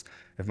 Like,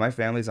 if my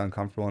family's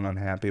uncomfortable and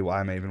unhappy, why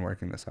am I even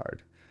working this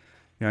hard?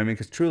 You know what I mean?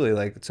 Because truly,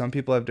 like, some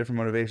people have different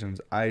motivations.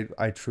 I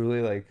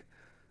truly, like,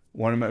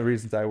 one of my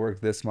reasons I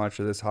work this much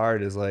or this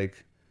hard is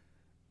like,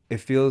 it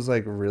feels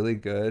like really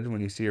good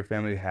when you see your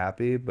family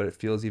happy, but it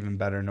feels even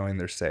better knowing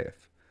they're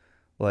safe,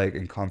 like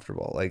and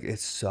comfortable. Like it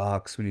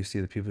sucks when you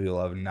see the people you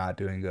love not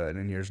doing good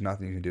and there's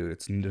nothing you can do.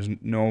 There's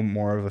no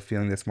more of a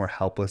feeling that's more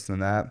helpless than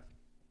that.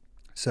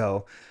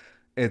 So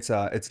it's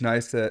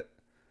nice that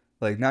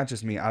like not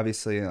just me,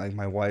 obviously, like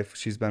my wife,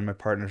 she's been my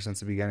partner since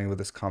the beginning with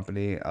this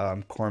company.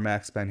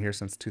 Cormac's been here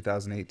since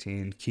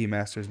 2018.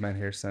 Keymaster's been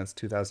here since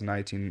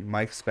 2019.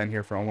 Mike's been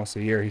here for almost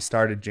a year. He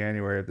started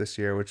January of this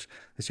year, which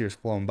this year's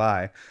flown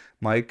by.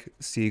 Mike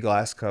C.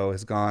 Glasgow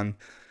has gone.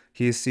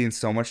 He's seen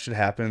so much shit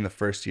happen in the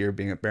first year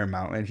being at Bear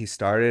Mountain. He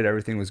started,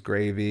 everything was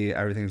gravy,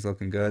 everything's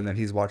looking good, and then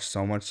he's watched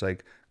so much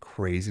like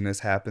craziness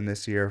happen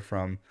this year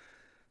from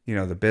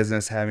the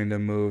business having to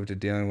move to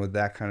dealing with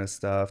that kind of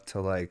stuff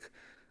to like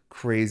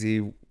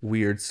crazy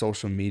weird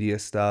social media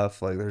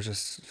stuff. Like there's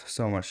just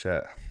so much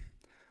shit.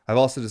 I've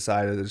also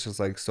decided it's just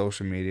like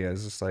social media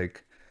is just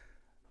like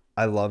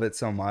I love it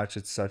so much.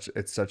 It's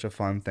such a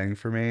fun thing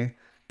for me,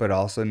 but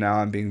also now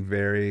I'm being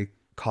very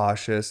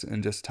cautious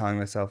and just telling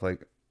myself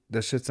like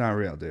this shit's not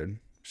real, dude.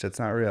 Shit's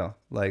not real.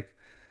 Like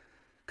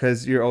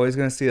because you're always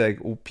gonna see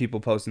like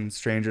people posting,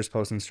 strangers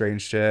posting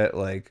strange shit.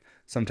 Like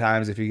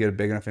sometimes if you get a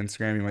big enough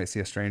Instagram, you might see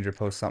a stranger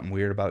post something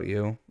weird about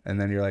you,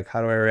 and then you're like,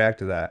 how do I react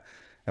to that?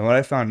 And what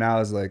I found now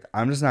is like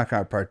I'm just not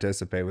gonna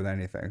participate with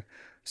anything.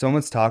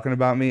 Someone's talking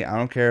about me. I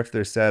don't care if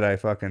they're said I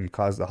fucking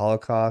caused the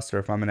Holocaust or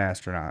if I'm an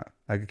astronaut.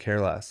 I could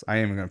care less. I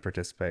ain't even gonna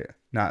participate.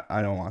 Not.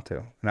 I don't want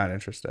to. Not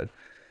interested.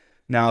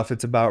 Now, if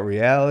it's about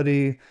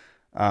reality,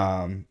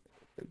 um,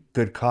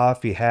 good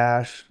coffee,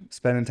 hash,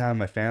 spending time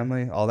with my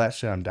family, all that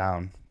shit, I'm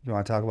down. You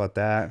want to talk about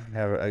that?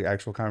 Have an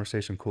actual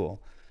conversation?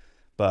 Cool.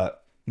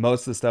 But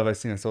most of the stuff I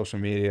see on social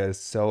media is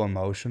so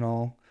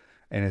emotional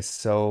and is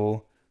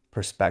so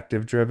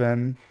perspective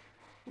driven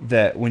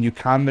that when you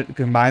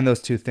combine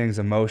those two things,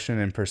 emotion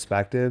and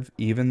perspective,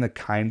 even the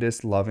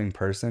kindest, loving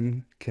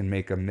person can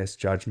make a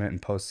misjudgment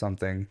and post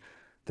something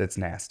that's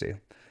nasty.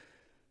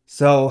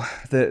 So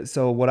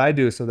what I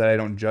do so that I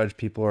don't judge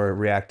people or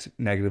react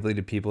negatively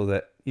to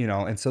people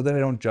and so that I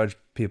don't judge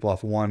people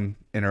off one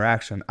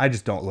interaction, I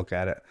just don't look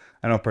at it.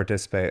 I don't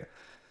participate.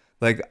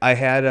 Like I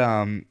had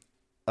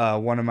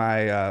one of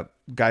my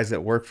guys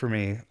that work for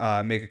me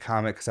make a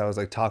comment because I was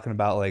like talking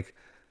about like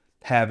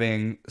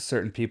having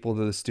certain people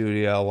to the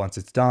studio once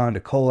it's done to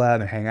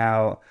collab and hang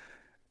out.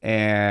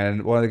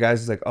 And one of the guys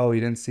was like, "Oh, you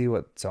didn't see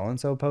what so and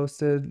so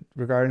posted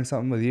regarding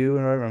something with you?"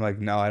 And whatever. I'm like,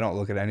 "No, I don't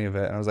look at any of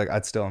it." And I was like,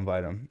 "I'd still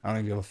invite him. I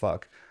don't give a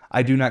fuck.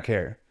 I do not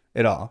care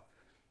at all,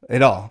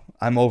 at all.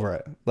 I'm over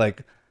it.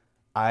 Like,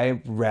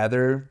 I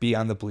rather be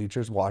on the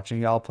bleachers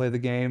watching y'all play the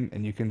game,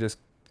 and you can just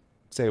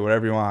say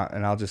whatever you want,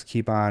 and I'll just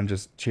keep on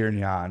just cheering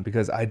you on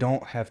because I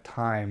don't have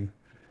time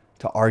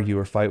to argue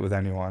or fight with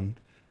anyone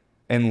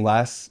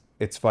unless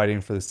it's fighting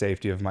for the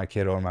safety of my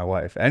kid or my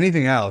wife.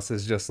 Anything else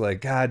is just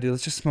like, God, dude,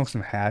 let's just smoke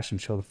some hash and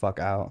chill the fuck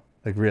out.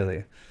 Like,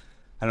 really,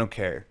 I don't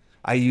care.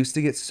 I used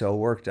to get so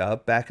worked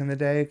up back in the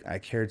day. I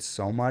cared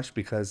so much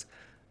because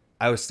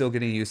I was still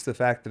getting used to the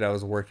fact that I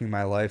was working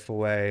my life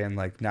away and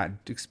like not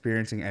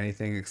experiencing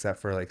anything except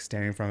for like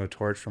standing in front of a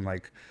torch from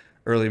like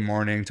early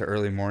morning to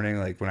early morning.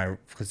 Like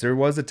because there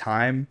was a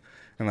time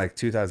in like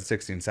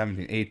 2016,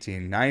 17,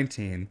 18,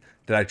 19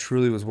 that I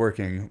truly was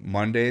working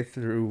Monday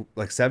through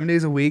like 7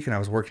 days a week, and I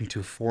was working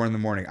to 4 in the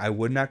morning. I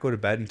would not go to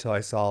bed until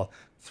I saw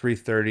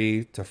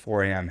 3:30 to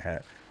 4 a.m.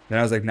 hit. Then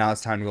I was like, now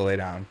it's time to go lay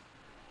down.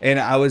 And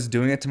I was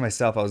doing it to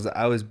myself.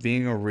 I was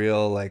being a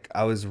real like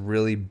I was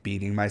really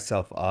beating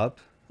myself up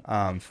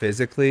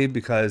physically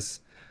because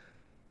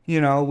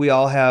we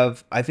all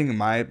have. I think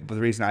the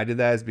reason I did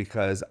that is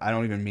because I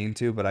don't even mean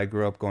to, but I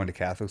grew up going to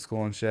Catholic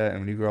school and shit.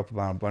 And when you grow up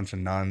around a bunch of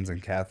nuns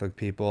and Catholic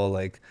people,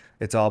 like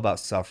it's all about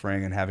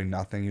suffering and having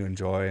nothing you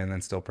enjoy and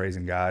then still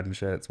praising God and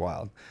shit. It's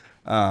wild.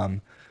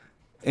 Um,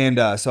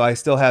 and so I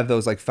still have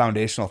those like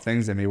foundational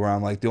things in me where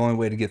I'm like, the only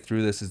way to get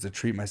through this is to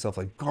treat myself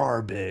like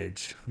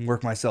garbage and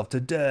work myself to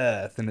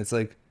death. And it's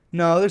like,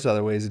 no, there's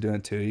other ways of doing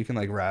it too. You can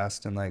like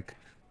rest and like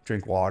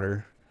drink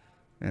water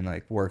and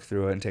like work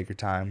through it and take your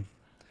time.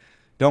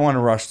 Don't want to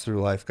rush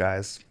through life,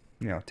 guys.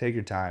 Take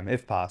your time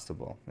if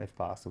possible, if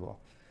possible.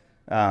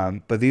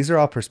 But these are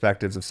all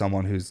perspectives of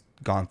someone who's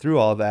gone through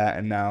all that,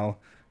 and now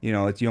you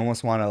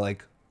almost want to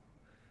like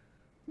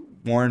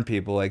warn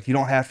people like you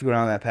don't have to go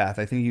down that path.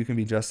 I think you can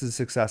be just as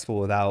successful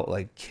without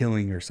like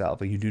killing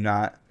yourself. Like you do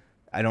not.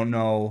 I don't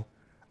know.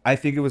 I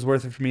think it was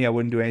worth it for me. I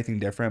wouldn't do anything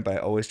different, but I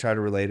always try to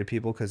relate to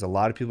people because a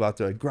lot of people out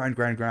there like grind,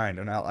 grind, grind,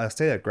 and I'll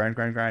say that grind,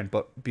 grind, grind.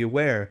 But be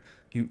aware,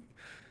 you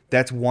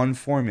that's one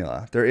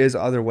formula. There is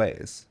other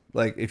ways.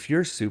 Like if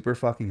you're super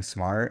fucking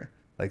smart,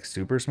 like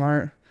super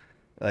smart,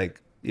 like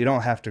you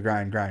don't have to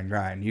grind, grind,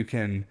 grind. You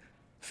can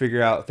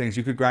figure out things.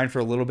 You could grind for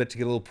a little bit to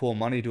get a little pool of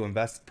money to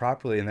invest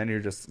properly, and then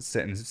you're just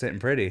sitting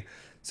pretty.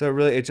 So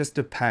it just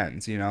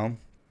depends.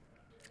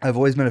 I've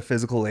always been a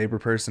physical labor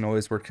person,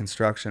 always worked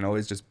construction,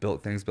 always just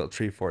built things, built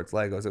tree forts,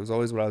 Legos. It was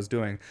always what I was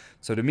doing.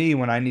 So to me,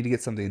 when I need to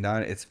get something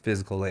done, it's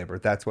physical labor.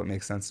 That's what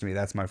makes sense to me.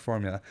 That's my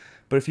formula.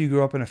 But if you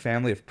grew up in a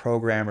family of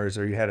programmers,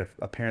 or you had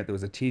a parent that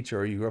was a teacher,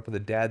 or you grew up with a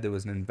dad that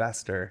was an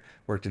investor,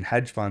 worked in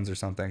hedge funds or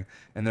something,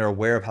 and they're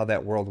aware of how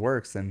that world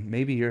works, then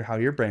maybe how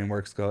your brain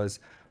works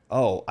goes,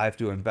 oh, I have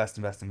to invest,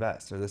 invest,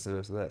 invest, or this, or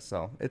this, or this.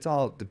 So it's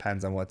all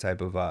depends on what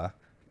type of, I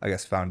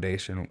guess,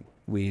 foundation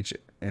each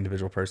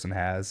individual person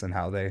has and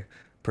how they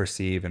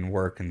perceive and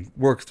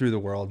work through the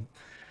world.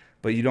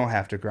 but you don't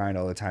have to grind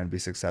all the time to be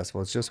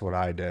successful. It's just what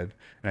I did,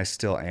 and I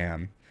still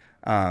am.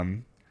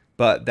 Um,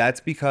 but that's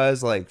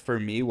because, like, for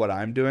me, what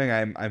I'm doing,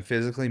 I'm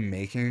physically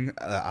making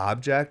an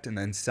object and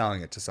then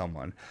selling it to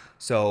someone.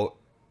 So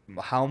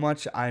how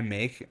much I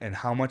make and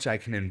how much I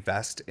can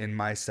invest in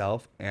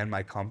myself and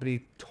my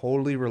company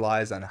totally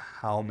relies on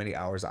how many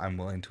hours I'm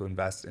willing to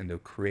invest into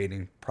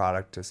creating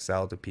product to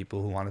sell to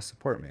people who want to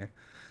support me.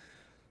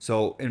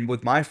 So, and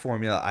with my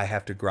formula, I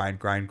have to grind,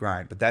 grind,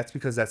 grind. But that's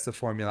because that's the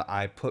formula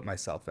I put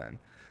myself in.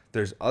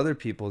 There's other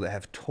people that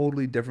have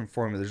totally different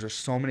formulas. There's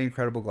so many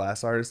incredible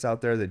glass artists out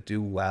there that do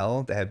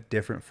well, that have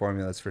different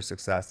formulas for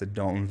success that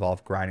don't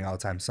involve grinding all the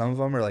time. Some of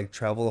them are like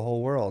travel the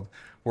whole world,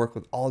 work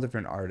with all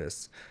different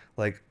artists.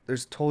 Like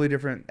there's totally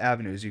different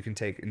avenues you can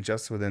take in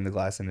just within the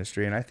glass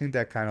industry. And I think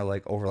that kind of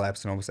like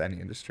overlaps in almost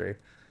any industry.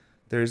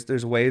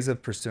 There's ways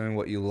of pursuing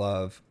what you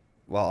love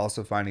while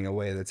also finding a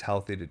way that's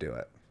healthy to do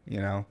it, you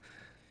know?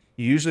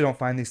 You usually don't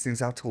find these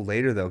things out till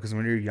later though, because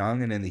when you're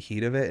young and in the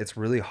heat of it, it's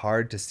really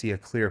hard to see a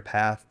clear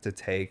path to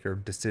take or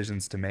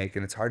decisions to make,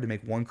 and it's hard to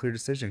make one clear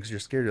decision because you're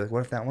scared. You're like,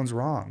 what if that one's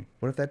wrong?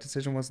 What if that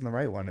decision wasn't the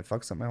right one? It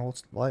fucks up my whole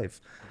life.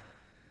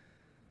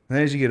 And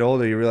then as you get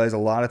older, you realize a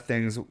lot of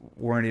things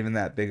weren't even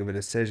that big of a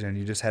decision.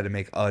 You just had to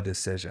make a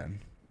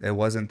decision. It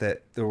wasn't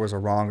that there was a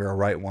wrong or a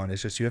right one.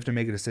 It's just you have to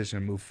make a decision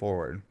and move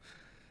forward.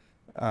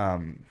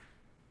 Um,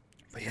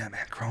 But yeah,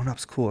 man, grown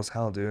up's cool as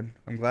hell, dude.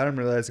 I'm glad I'm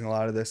realizing a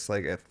lot of this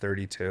like at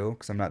 32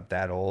 because I'm not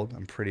that old.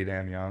 I'm pretty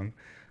damn young.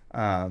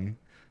 Um,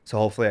 so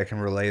hopefully I can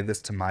relay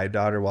this to my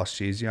daughter while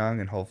she's young,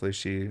 and hopefully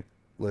she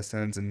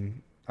listens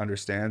and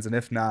understands. And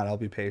if not, I'll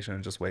be patient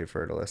and just wait for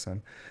her to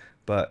listen.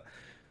 But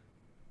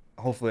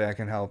hopefully I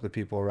can help the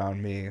people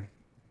around me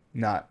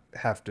not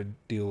have to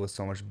deal with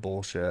so much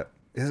bullshit.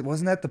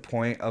 Wasn't that the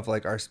point of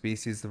like our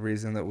species? The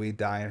reason that we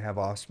die and have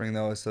offspring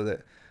though is so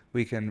that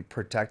we can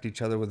protect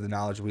each other with the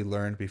knowledge we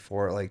learned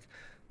before. Like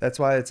that's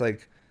why it's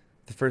like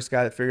the first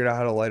guy that figured out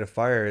how to light a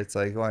fire. It's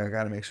like, oh, I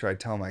got to make sure I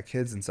tell my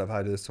kids and stuff how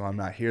to do this so I'm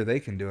not here. They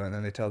can do it, and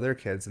then they tell their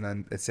kids, and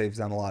then it saves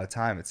them a lot of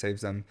time. It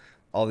saves them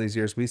all these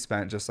years we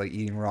spent just like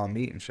eating raw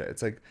meat and shit.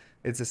 It's like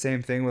it's the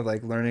same thing with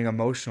like learning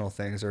emotional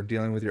things or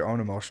dealing with your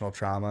own emotional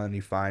trauma, and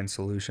you find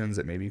solutions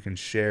that maybe you can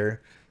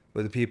share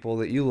with the people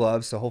that you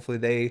love, so hopefully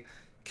they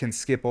can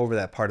skip over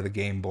that part of the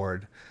game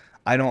board.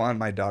 I don't want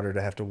my daughter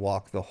to have to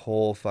walk the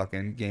whole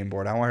fucking game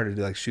board. I want her to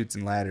do like shoots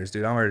and ladders,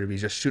 dude. I want her to be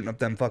just shooting up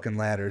them fucking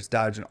ladders,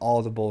 dodging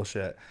all the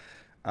bullshit.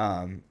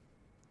 Um,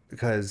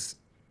 because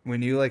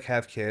when you like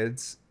have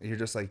kids, you're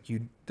just like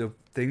the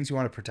things you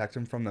want to protect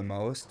them from the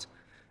most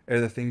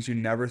are the things you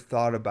never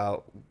thought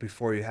about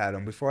before you had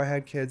them. Before I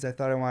had kids, I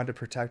thought I wanted to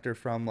protect her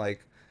from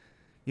like,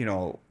 you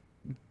know,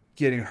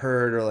 getting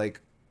hurt or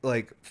like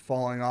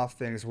falling off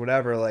things,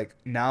 whatever. Like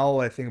now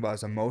what I think about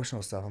is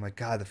emotional stuff. I'm like,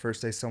 God, the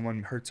first day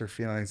someone hurts her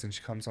feelings and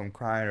she comes home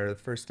crying, or the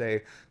first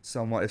day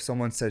someone, if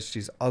someone says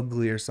she's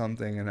ugly or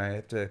something, and I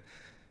have to,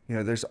 you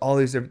know, there's all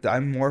these different,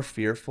 I'm more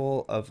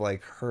fearful of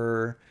like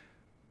her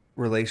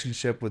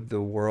relationship with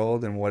the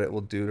world and what it will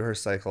do to her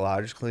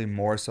psychologically,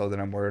 more so than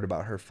I'm worried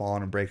about her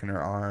falling and breaking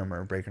her arm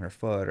or breaking her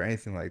foot or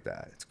anything like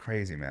that. It's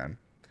crazy, man.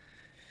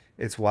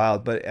 It's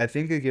wild, but I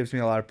think it gives me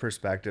a lot of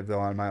perspective though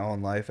on my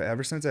own life.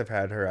 Ever since I've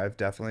had her, I've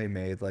definitely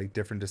made like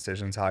different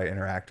decisions how I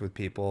interact with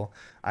people.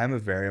 I'm a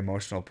very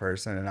emotional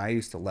person, and I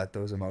used to let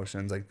those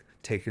emotions like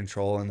take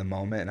control in the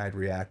moment, and I'd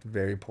react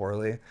very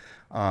poorly.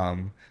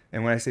 And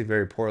when I say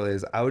very poorly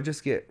is I would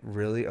just get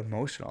really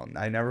emotional.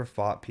 I never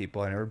fought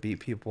people. I never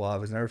beat people up. I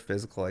was never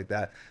physical like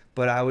that.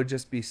 But I would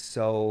just be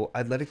so,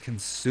 I'd let it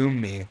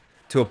consume me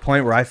to a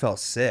point where I felt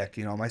sick.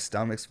 You know, my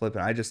stomach's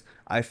flipping.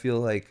 I feel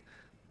like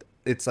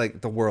it's like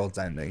the world's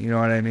ending. You know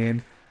what I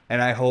mean?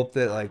 And I hope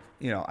that like,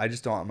 you know, I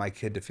just don't want my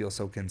kid to feel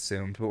so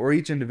consumed. But we're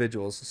each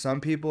individuals.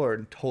 Some people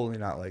are totally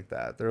not like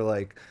that. They're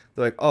like,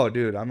 oh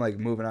dude, I'm like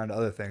moving on to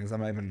other things.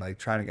 I'm not even like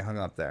trying to get hung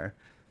up there.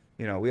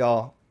 You know, we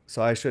all,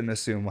 so I shouldn't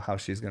assume how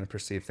she's gonna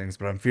perceive things,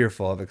 but I'm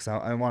fearful of it because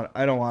I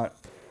don't want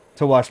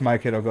to watch my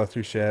kiddo go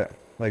through shit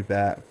like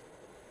that.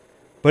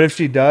 But if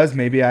she does,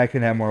 maybe I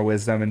can have more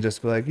wisdom and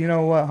just be like, you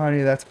know what,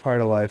 honey, that's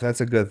part of life. That's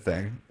a good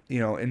thing. You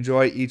know,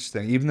 enjoy each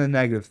thing. Even the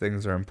negative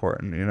things are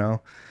important, you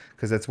know,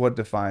 because that's what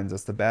defines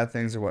us. The bad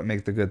things are what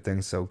make the good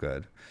things so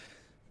good.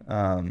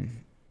 Um,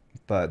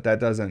 but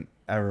that doesn't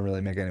ever really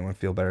make anyone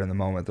feel better in the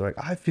moment. They're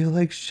like, I feel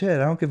like shit.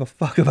 I don't give a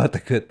fuck about the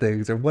good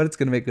things or what it's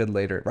going to make good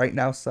later. Right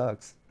now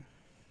sucks.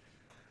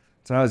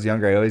 So when I was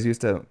younger,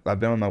 I've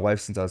been with my wife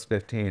since I was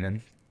 15,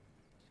 and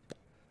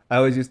I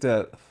always used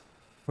to,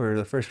 for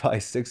the first probably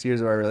 6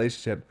 years of our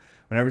relationship,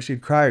 whenever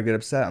she'd cry or get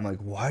upset, I'm like,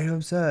 why are you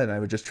upset? And I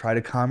would just try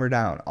to calm her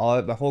down.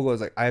 The whole goal is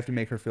like, I have to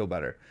make her feel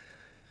better.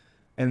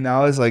 And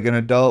now as like an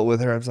adult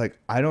with her, I was like,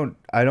 I don't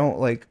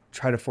like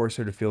try to force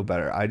her to feel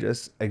better. I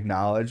just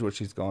acknowledge what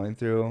she's going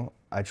through.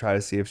 I try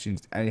to see if she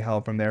needs any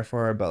help from there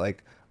for her, but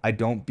like, I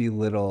don't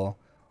belittle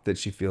that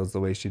she feels the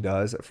way she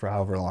does for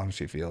however long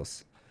she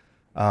feels.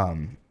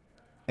 Um,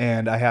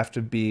 and I have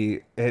to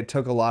be, it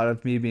took a lot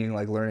of me being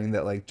like learning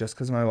that like just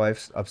because my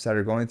wife's upset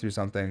or going through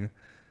something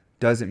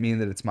doesn't mean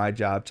that it's my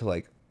job to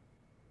like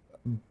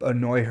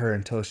annoy her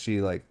until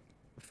she like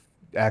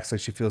acts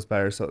like she feels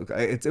better. So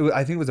I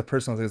think it was a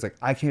personal thing. It's like,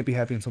 I can't be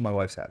happy until my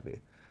wife's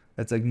happy.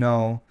 It's like,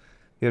 no,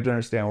 you have to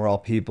understand we're all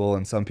people,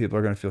 and some people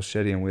are going to feel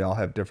shitty, and we all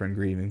have different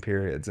grieving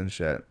periods and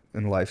shit,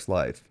 and life's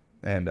life.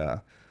 And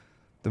the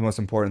most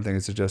important thing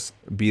is to just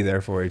be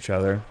there for each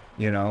other,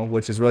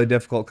 which is really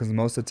difficult because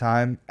most of the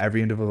time,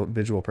 every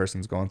individual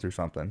person's going through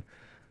something.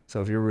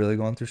 So if you're really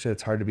going through shit,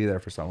 it's hard to be there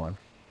for someone.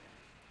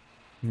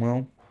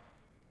 Well,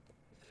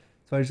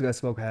 so I just gotta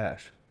smoke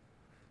hash.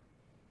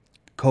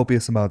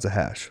 Copious amounts of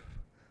hash.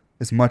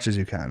 As much as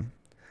you can.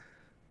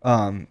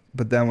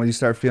 But then when you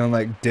start feeling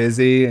like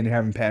dizzy and you're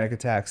having panic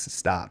attacks,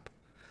 stop.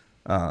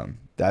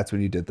 That's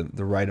when you did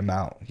the right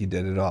amount. You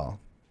did it all.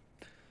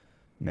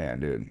 Man,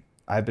 dude,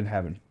 I've been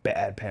having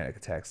bad panic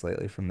attacks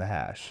lately from the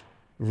hash.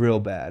 Real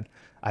bad.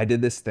 I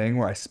did this thing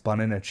where I spun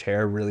in a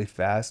chair really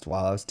fast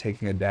while I was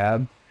taking a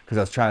dab because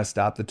I was trying to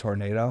stop the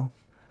tornado.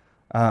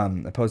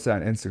 I posted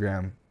on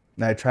Instagram.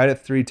 And I tried it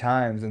 3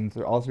 times, and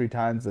all 3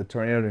 times the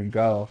tornado didn't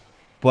go.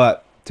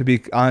 But to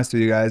be honest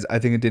with you guys, I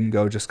think it didn't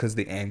go just because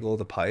the angle of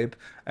the pipe.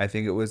 I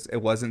think it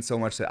wasn't so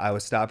much that I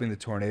was stopping the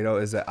tornado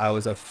as that I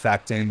was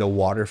affecting the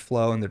water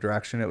flow in the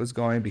direction it was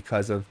going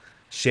because of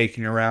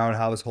shaking around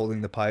how I was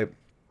holding the pipe.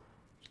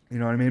 You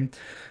know what I mean?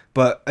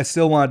 But I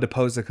still wanted to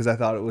post it because I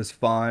thought it was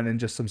fun and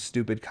just some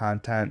stupid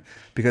content.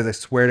 Because I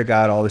swear to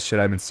God, all the shit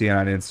I've been seeing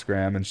on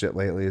Instagram and shit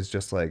lately is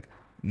just like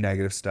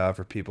negative stuff,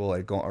 or people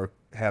like going or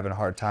having a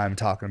hard time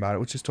talking about it,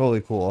 which is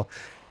totally cool.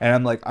 And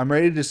I'm like, I'm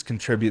ready to just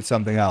contribute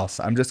something else.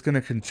 I'm just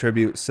gonna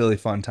contribute silly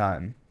fun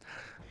time.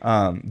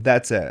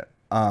 That's it.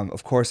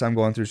 Of course, I'm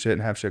going through shit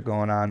and have shit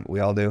going on. We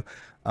all do.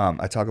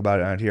 I talk about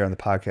it out here on the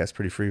podcast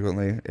pretty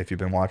frequently if you've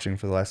been watching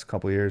for the last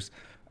couple of years.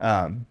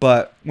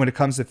 But when it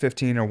comes to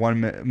 15 or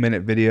 1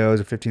 minute videos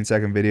or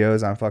 15-second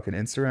videos on fucking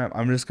Instagram,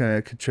 I'm just going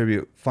to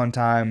contribute fun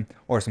time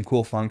or some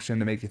cool function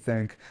to make you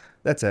think.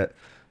 That's it.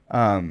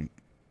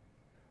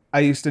 I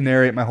used to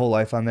narrate my whole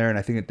life on there, and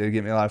I think it did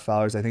get me a lot of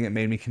followers. I think it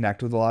made me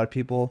connect with a lot of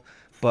people,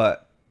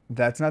 but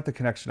that's not the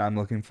connection I'm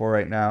looking for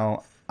right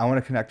now. I want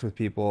to connect with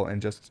people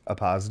in just a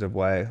positive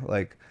way.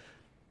 Like,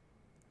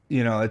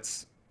 I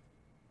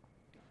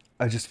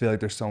just feel like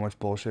there's so much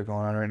bullshit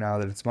going on right now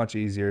that it's much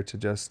easier to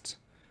just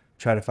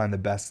try to find the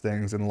best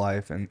things in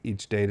life and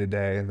each day to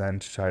day than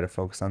to try to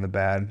focus on the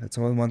bad. It's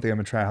only one thing I'm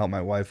going to try to help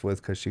my wife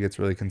with because she gets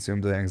really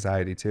consumed with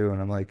anxiety too.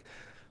 And I'm like,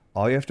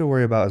 all you have to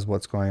worry about is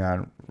what's going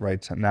on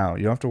right now.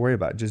 You don't have to worry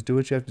about it. Just do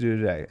what you have to do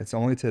today. It's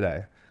only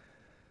today.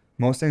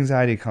 Most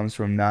anxiety comes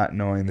from not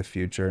knowing the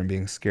future and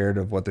being scared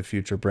of what the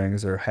future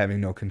brings or having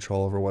no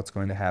control over what's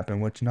going to happen,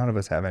 which none of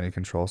us have any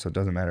control, so it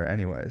doesn't matter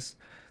anyways.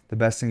 The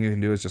best thing you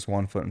can do is just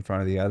one foot in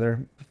front of the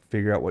other,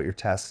 figure out what your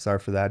tasks are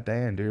for that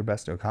day, and do your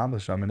best to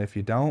accomplish them. And if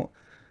you don't,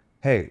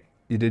 hey,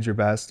 you did your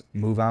best,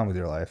 move on with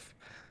your life.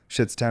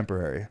 Shit's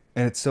temporary.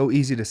 And it's so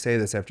easy to say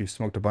this after you've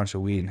smoked a bunch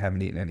of weed and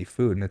haven't eaten any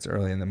food, and it's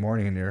early in the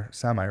morning and you're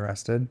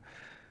semi-rested.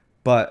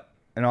 But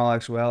in all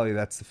actuality,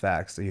 that's the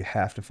facts, that you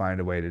have to find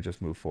a way to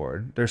just move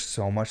forward. There's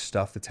so much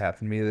stuff that's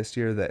happened to me this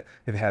year that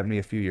if it happened to me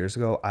a few years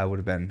ago, I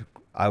would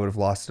have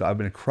lost it. I've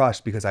been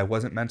crushed because I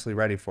wasn't mentally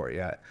ready for it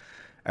yet.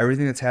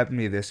 Everything that's happened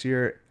to me this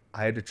year,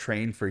 I had to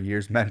train for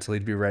years mentally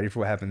to be ready for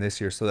what happened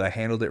this year so that I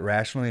handled it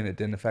rationally and it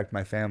didn't affect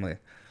my family.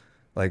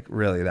 Like,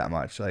 really that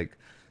much. Like,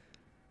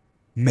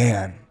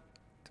 man,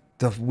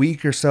 the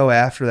week or so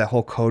after that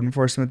whole code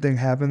enforcement thing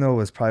happened, though,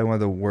 was probably one of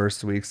the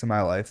worst weeks of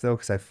my life, though,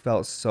 because I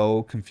felt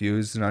so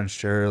confused and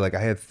unsure. Like,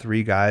 I had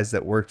 3 guys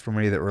that worked for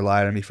me that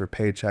relied on me for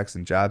paychecks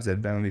and jobs that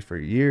had been with me for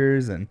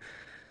years, and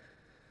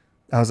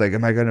I was like,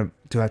 do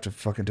I have to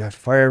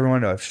fire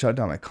everyone? Do I have to shut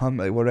down my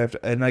company? Like, what do I have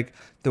to, and like,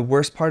 the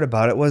worst part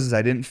about it was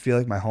I didn't feel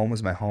like my home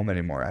was my home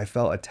anymore. I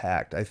felt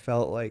attacked. I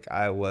felt like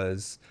I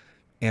was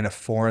in a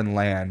foreign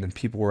land and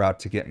people were out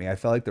to get me. I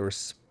felt like there were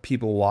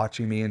people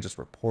watching me and just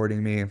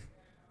reporting me.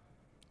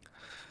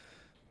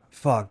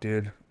 Fuck,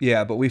 dude.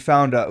 Yeah, but we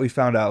found out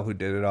who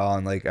did it all,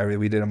 and like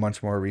we did a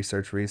bunch more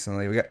research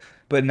recently.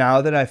 But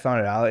now that I found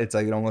it out, it's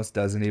like it almost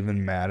doesn't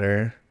even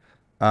matter.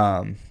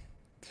 Um,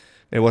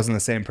 It wasn't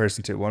the same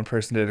person too. One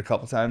person did it a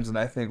couple times, and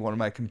I think one of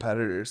my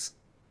competitors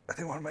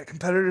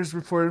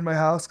reported my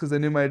house because they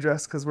knew my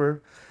address because we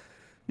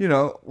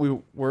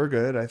were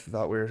good. I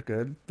thought we were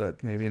good,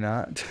 but maybe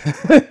not.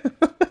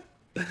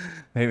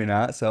 Maybe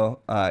not. So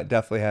I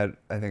think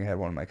I had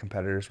one of my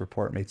competitors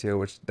report me too,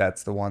 which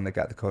that's the one that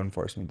got the code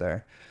enforcement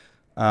there.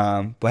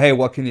 But hey,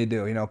 what can you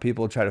do?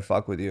 People try to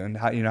fuck with you, and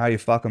how you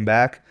fuck them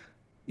back?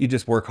 You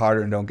just work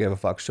harder and don't give a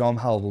fuck. Show them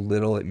how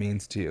little it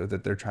means to you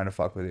that they're trying to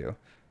fuck with you.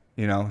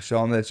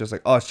 Show them that it's just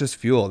like, oh, it's just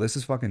fuel. This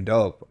is fucking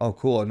dope. Oh,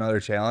 cool.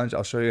 Another challenge.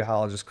 I'll show you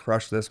how I'll just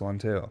crush this one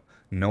too.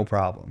 No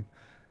problem.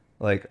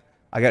 Like,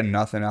 I got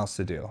nothing else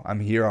to do.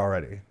 I'm here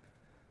already.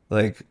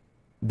 Like,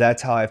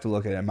 that's how I have to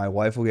look at it. My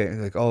wife will get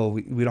like, oh,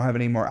 we don't have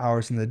any more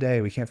hours in the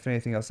day. We can't fit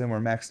anything else in. We're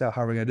maxed out.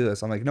 How are we going to do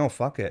this? I'm like, no,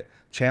 fuck it.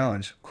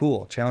 Challenge.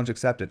 Cool. Challenge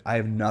accepted. I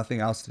have nothing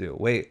else to do.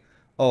 Wait.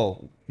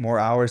 Oh, more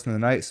hours in the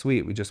night?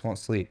 Sweet. We just won't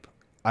sleep.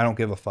 I don't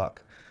give a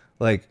fuck.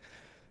 Like,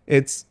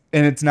 it's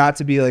not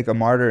to be like a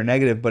martyr or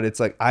negative, but it's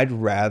like I'd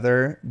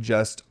rather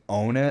just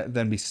own it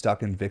than be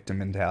stuck in victim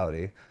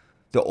mentality.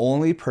 the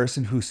only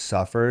person who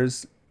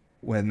suffers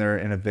when they're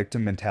in a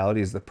victim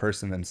mentality is the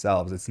person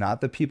themselves. It's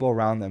not the people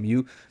around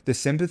them. The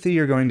sympathy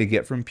you're going to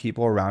get from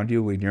people around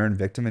you when you're in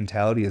victim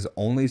mentality is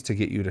only to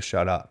get you to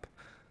shut up.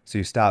 So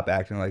you stop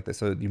acting like this,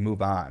 so you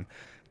move on.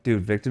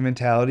 Dude, victim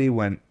mentality,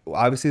 when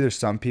obviously there's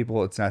some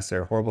people, it's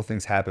necessary, horrible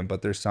things happen,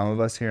 but there's some of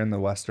us here in the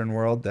Western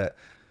world that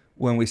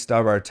when we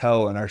stub our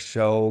toe and our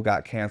show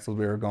got canceled,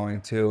 we were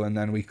going to, and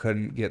then we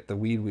couldn't get the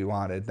weed we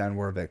wanted, then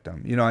we're a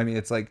victim. You know what I mean?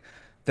 It's like,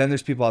 then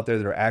there's people out there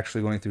that are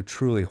actually going through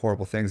truly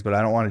horrible things, but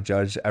I don't want to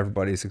judge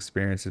everybody's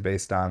experiences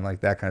based on like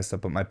that kind of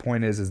stuff. But my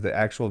point is the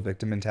actual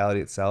victim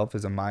mentality itself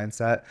is a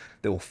mindset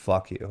that will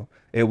fuck you.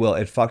 It will.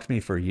 It fucked me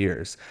for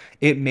years.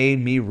 It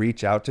made me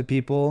reach out to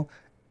people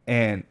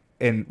and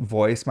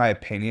voice my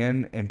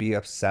opinion and be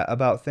upset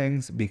about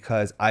things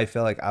because I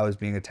felt like I was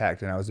being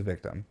attacked and I was a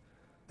victim.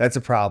 That's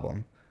a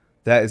problem.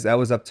 That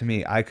was up to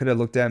me. I could have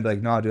looked at it and be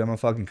like, no, dude, I'm a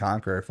fucking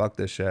conqueror. Fuck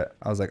this shit.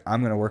 I was like,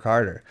 I'm gonna work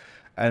harder.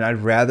 And I'd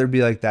rather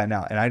be like that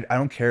now. And I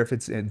don't care if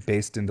it's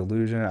based in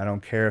delusion. I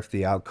don't care if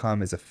the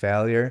outcome is a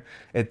failure.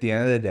 At the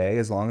end of the day,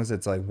 as long as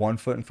it's like one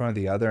foot in front of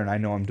the other and I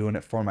know I'm doing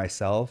it for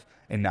myself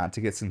and not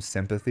to get some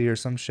sympathy or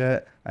some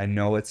shit, I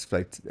know it's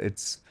like,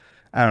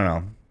 I don't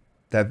know.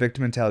 That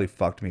victim mentality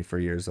fucked me for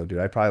years though, dude.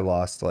 I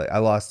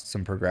lost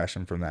some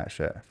progression from that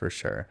shit for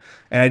sure.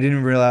 And I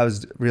didn't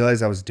realize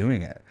I was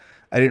doing it.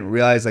 I didn't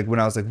realize like when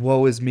I was like,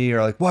 woe is me,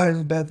 or like, why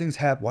do bad things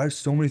happen? Why are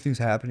so many things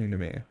happening to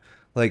me?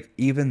 Like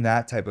even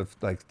that type of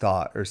like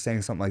thought or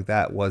saying something like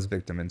that was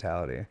victim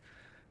mentality,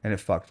 and it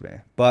fucked me.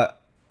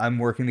 But I'm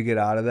working to get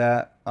out of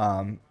that.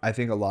 I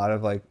think a lot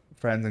of like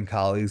friends and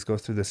colleagues go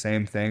through the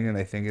same thing, and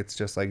they think it's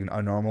just like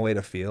a normal way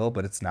to feel,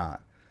 but it's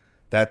not.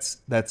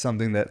 That's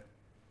something that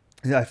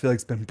I feel like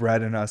it's been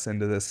bred in us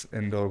into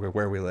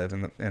where we live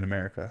in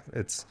America.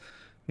 It's,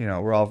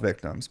 we're all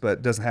victims, but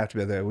it doesn't have to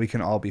be there. We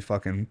can all be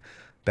fucking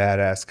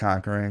badass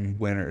conquering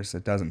winners. You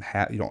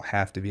don't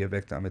have to be a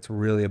victim. It's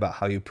really about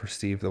how you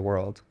perceive the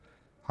world.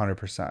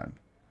 100%.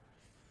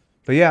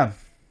 But yeah.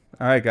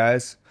 All right,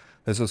 guys.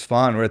 This was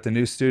fun. We're at the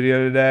new studio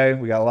today.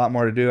 We got a lot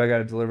more to do. I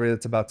got a delivery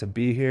that's about to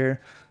be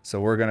here. So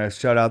we're going to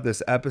shut out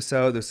this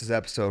episode. This is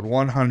episode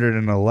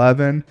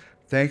 111.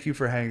 Thank you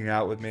for hanging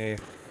out with me.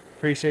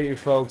 Appreciate you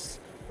folks.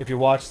 If you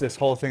watch this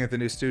whole thing at the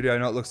new studio, I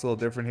know it looks a little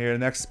different here.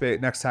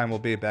 Next time we'll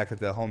be back at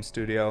the home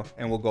studio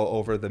and we'll go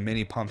over the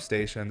mini pump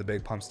station, the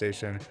big pump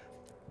station.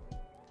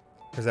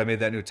 Because I made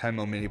that new 10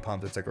 mil mini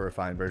pump that's like a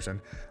refined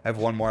version. I have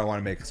one more I want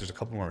to make because there's a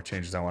couple more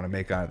changes I want to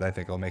make on it that I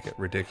think will make it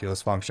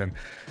ridiculous function.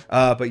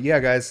 But yeah,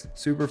 guys,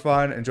 super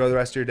fun. Enjoy the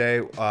rest of your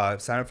day.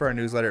 Sign up for our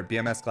newsletter at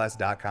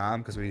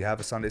bmsglass.com because we have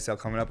a Sunday sale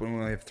coming up and we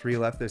only have 3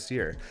 left this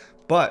year.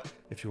 But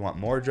if you want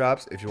more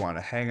drops, if you want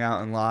to hang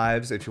out in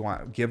lives, if you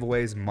want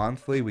giveaways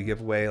monthly, we give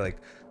away like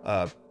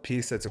a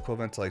piece that's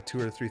equivalent to like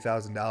 $2,000 or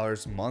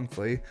 $3,000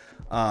 monthly.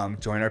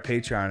 Join our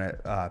Patreon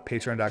at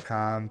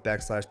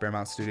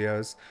patreon.com/Bearmount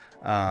Studios.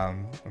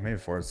 Or maybe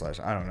 /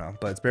 I don't know,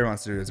 but it's Bearmount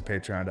Studios at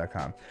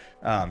patreon.com.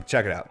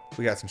 Check it out.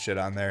 We got some shit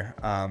on there.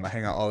 I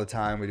hang out all the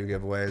time. We do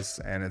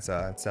giveaways and it's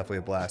definitely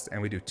a blast. And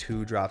we do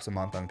 2 drops a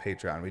month on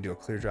Patreon. We do a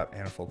clear drop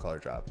and a full color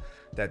drop.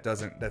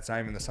 That's not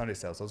even the Sunday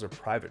sales. Those are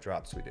private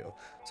drops we do.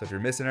 So if you're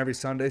missing every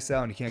Sunday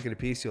sale and you can't get a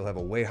piece, you'll have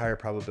a way higher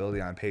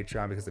probability on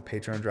Patreon because the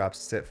Patreon drops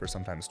sit for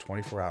sometimes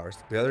 24 hours.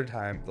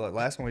 The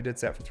last one we did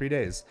sat for 3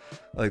 days.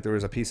 Like there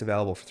was a piece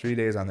available for 3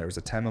 days on there. It was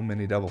a 10 mil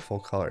mini double full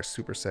color.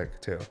 Super sick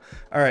too.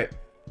 All right.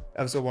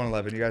 Episode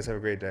 111. You guys have a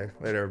great day.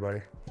 Later,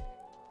 everybody.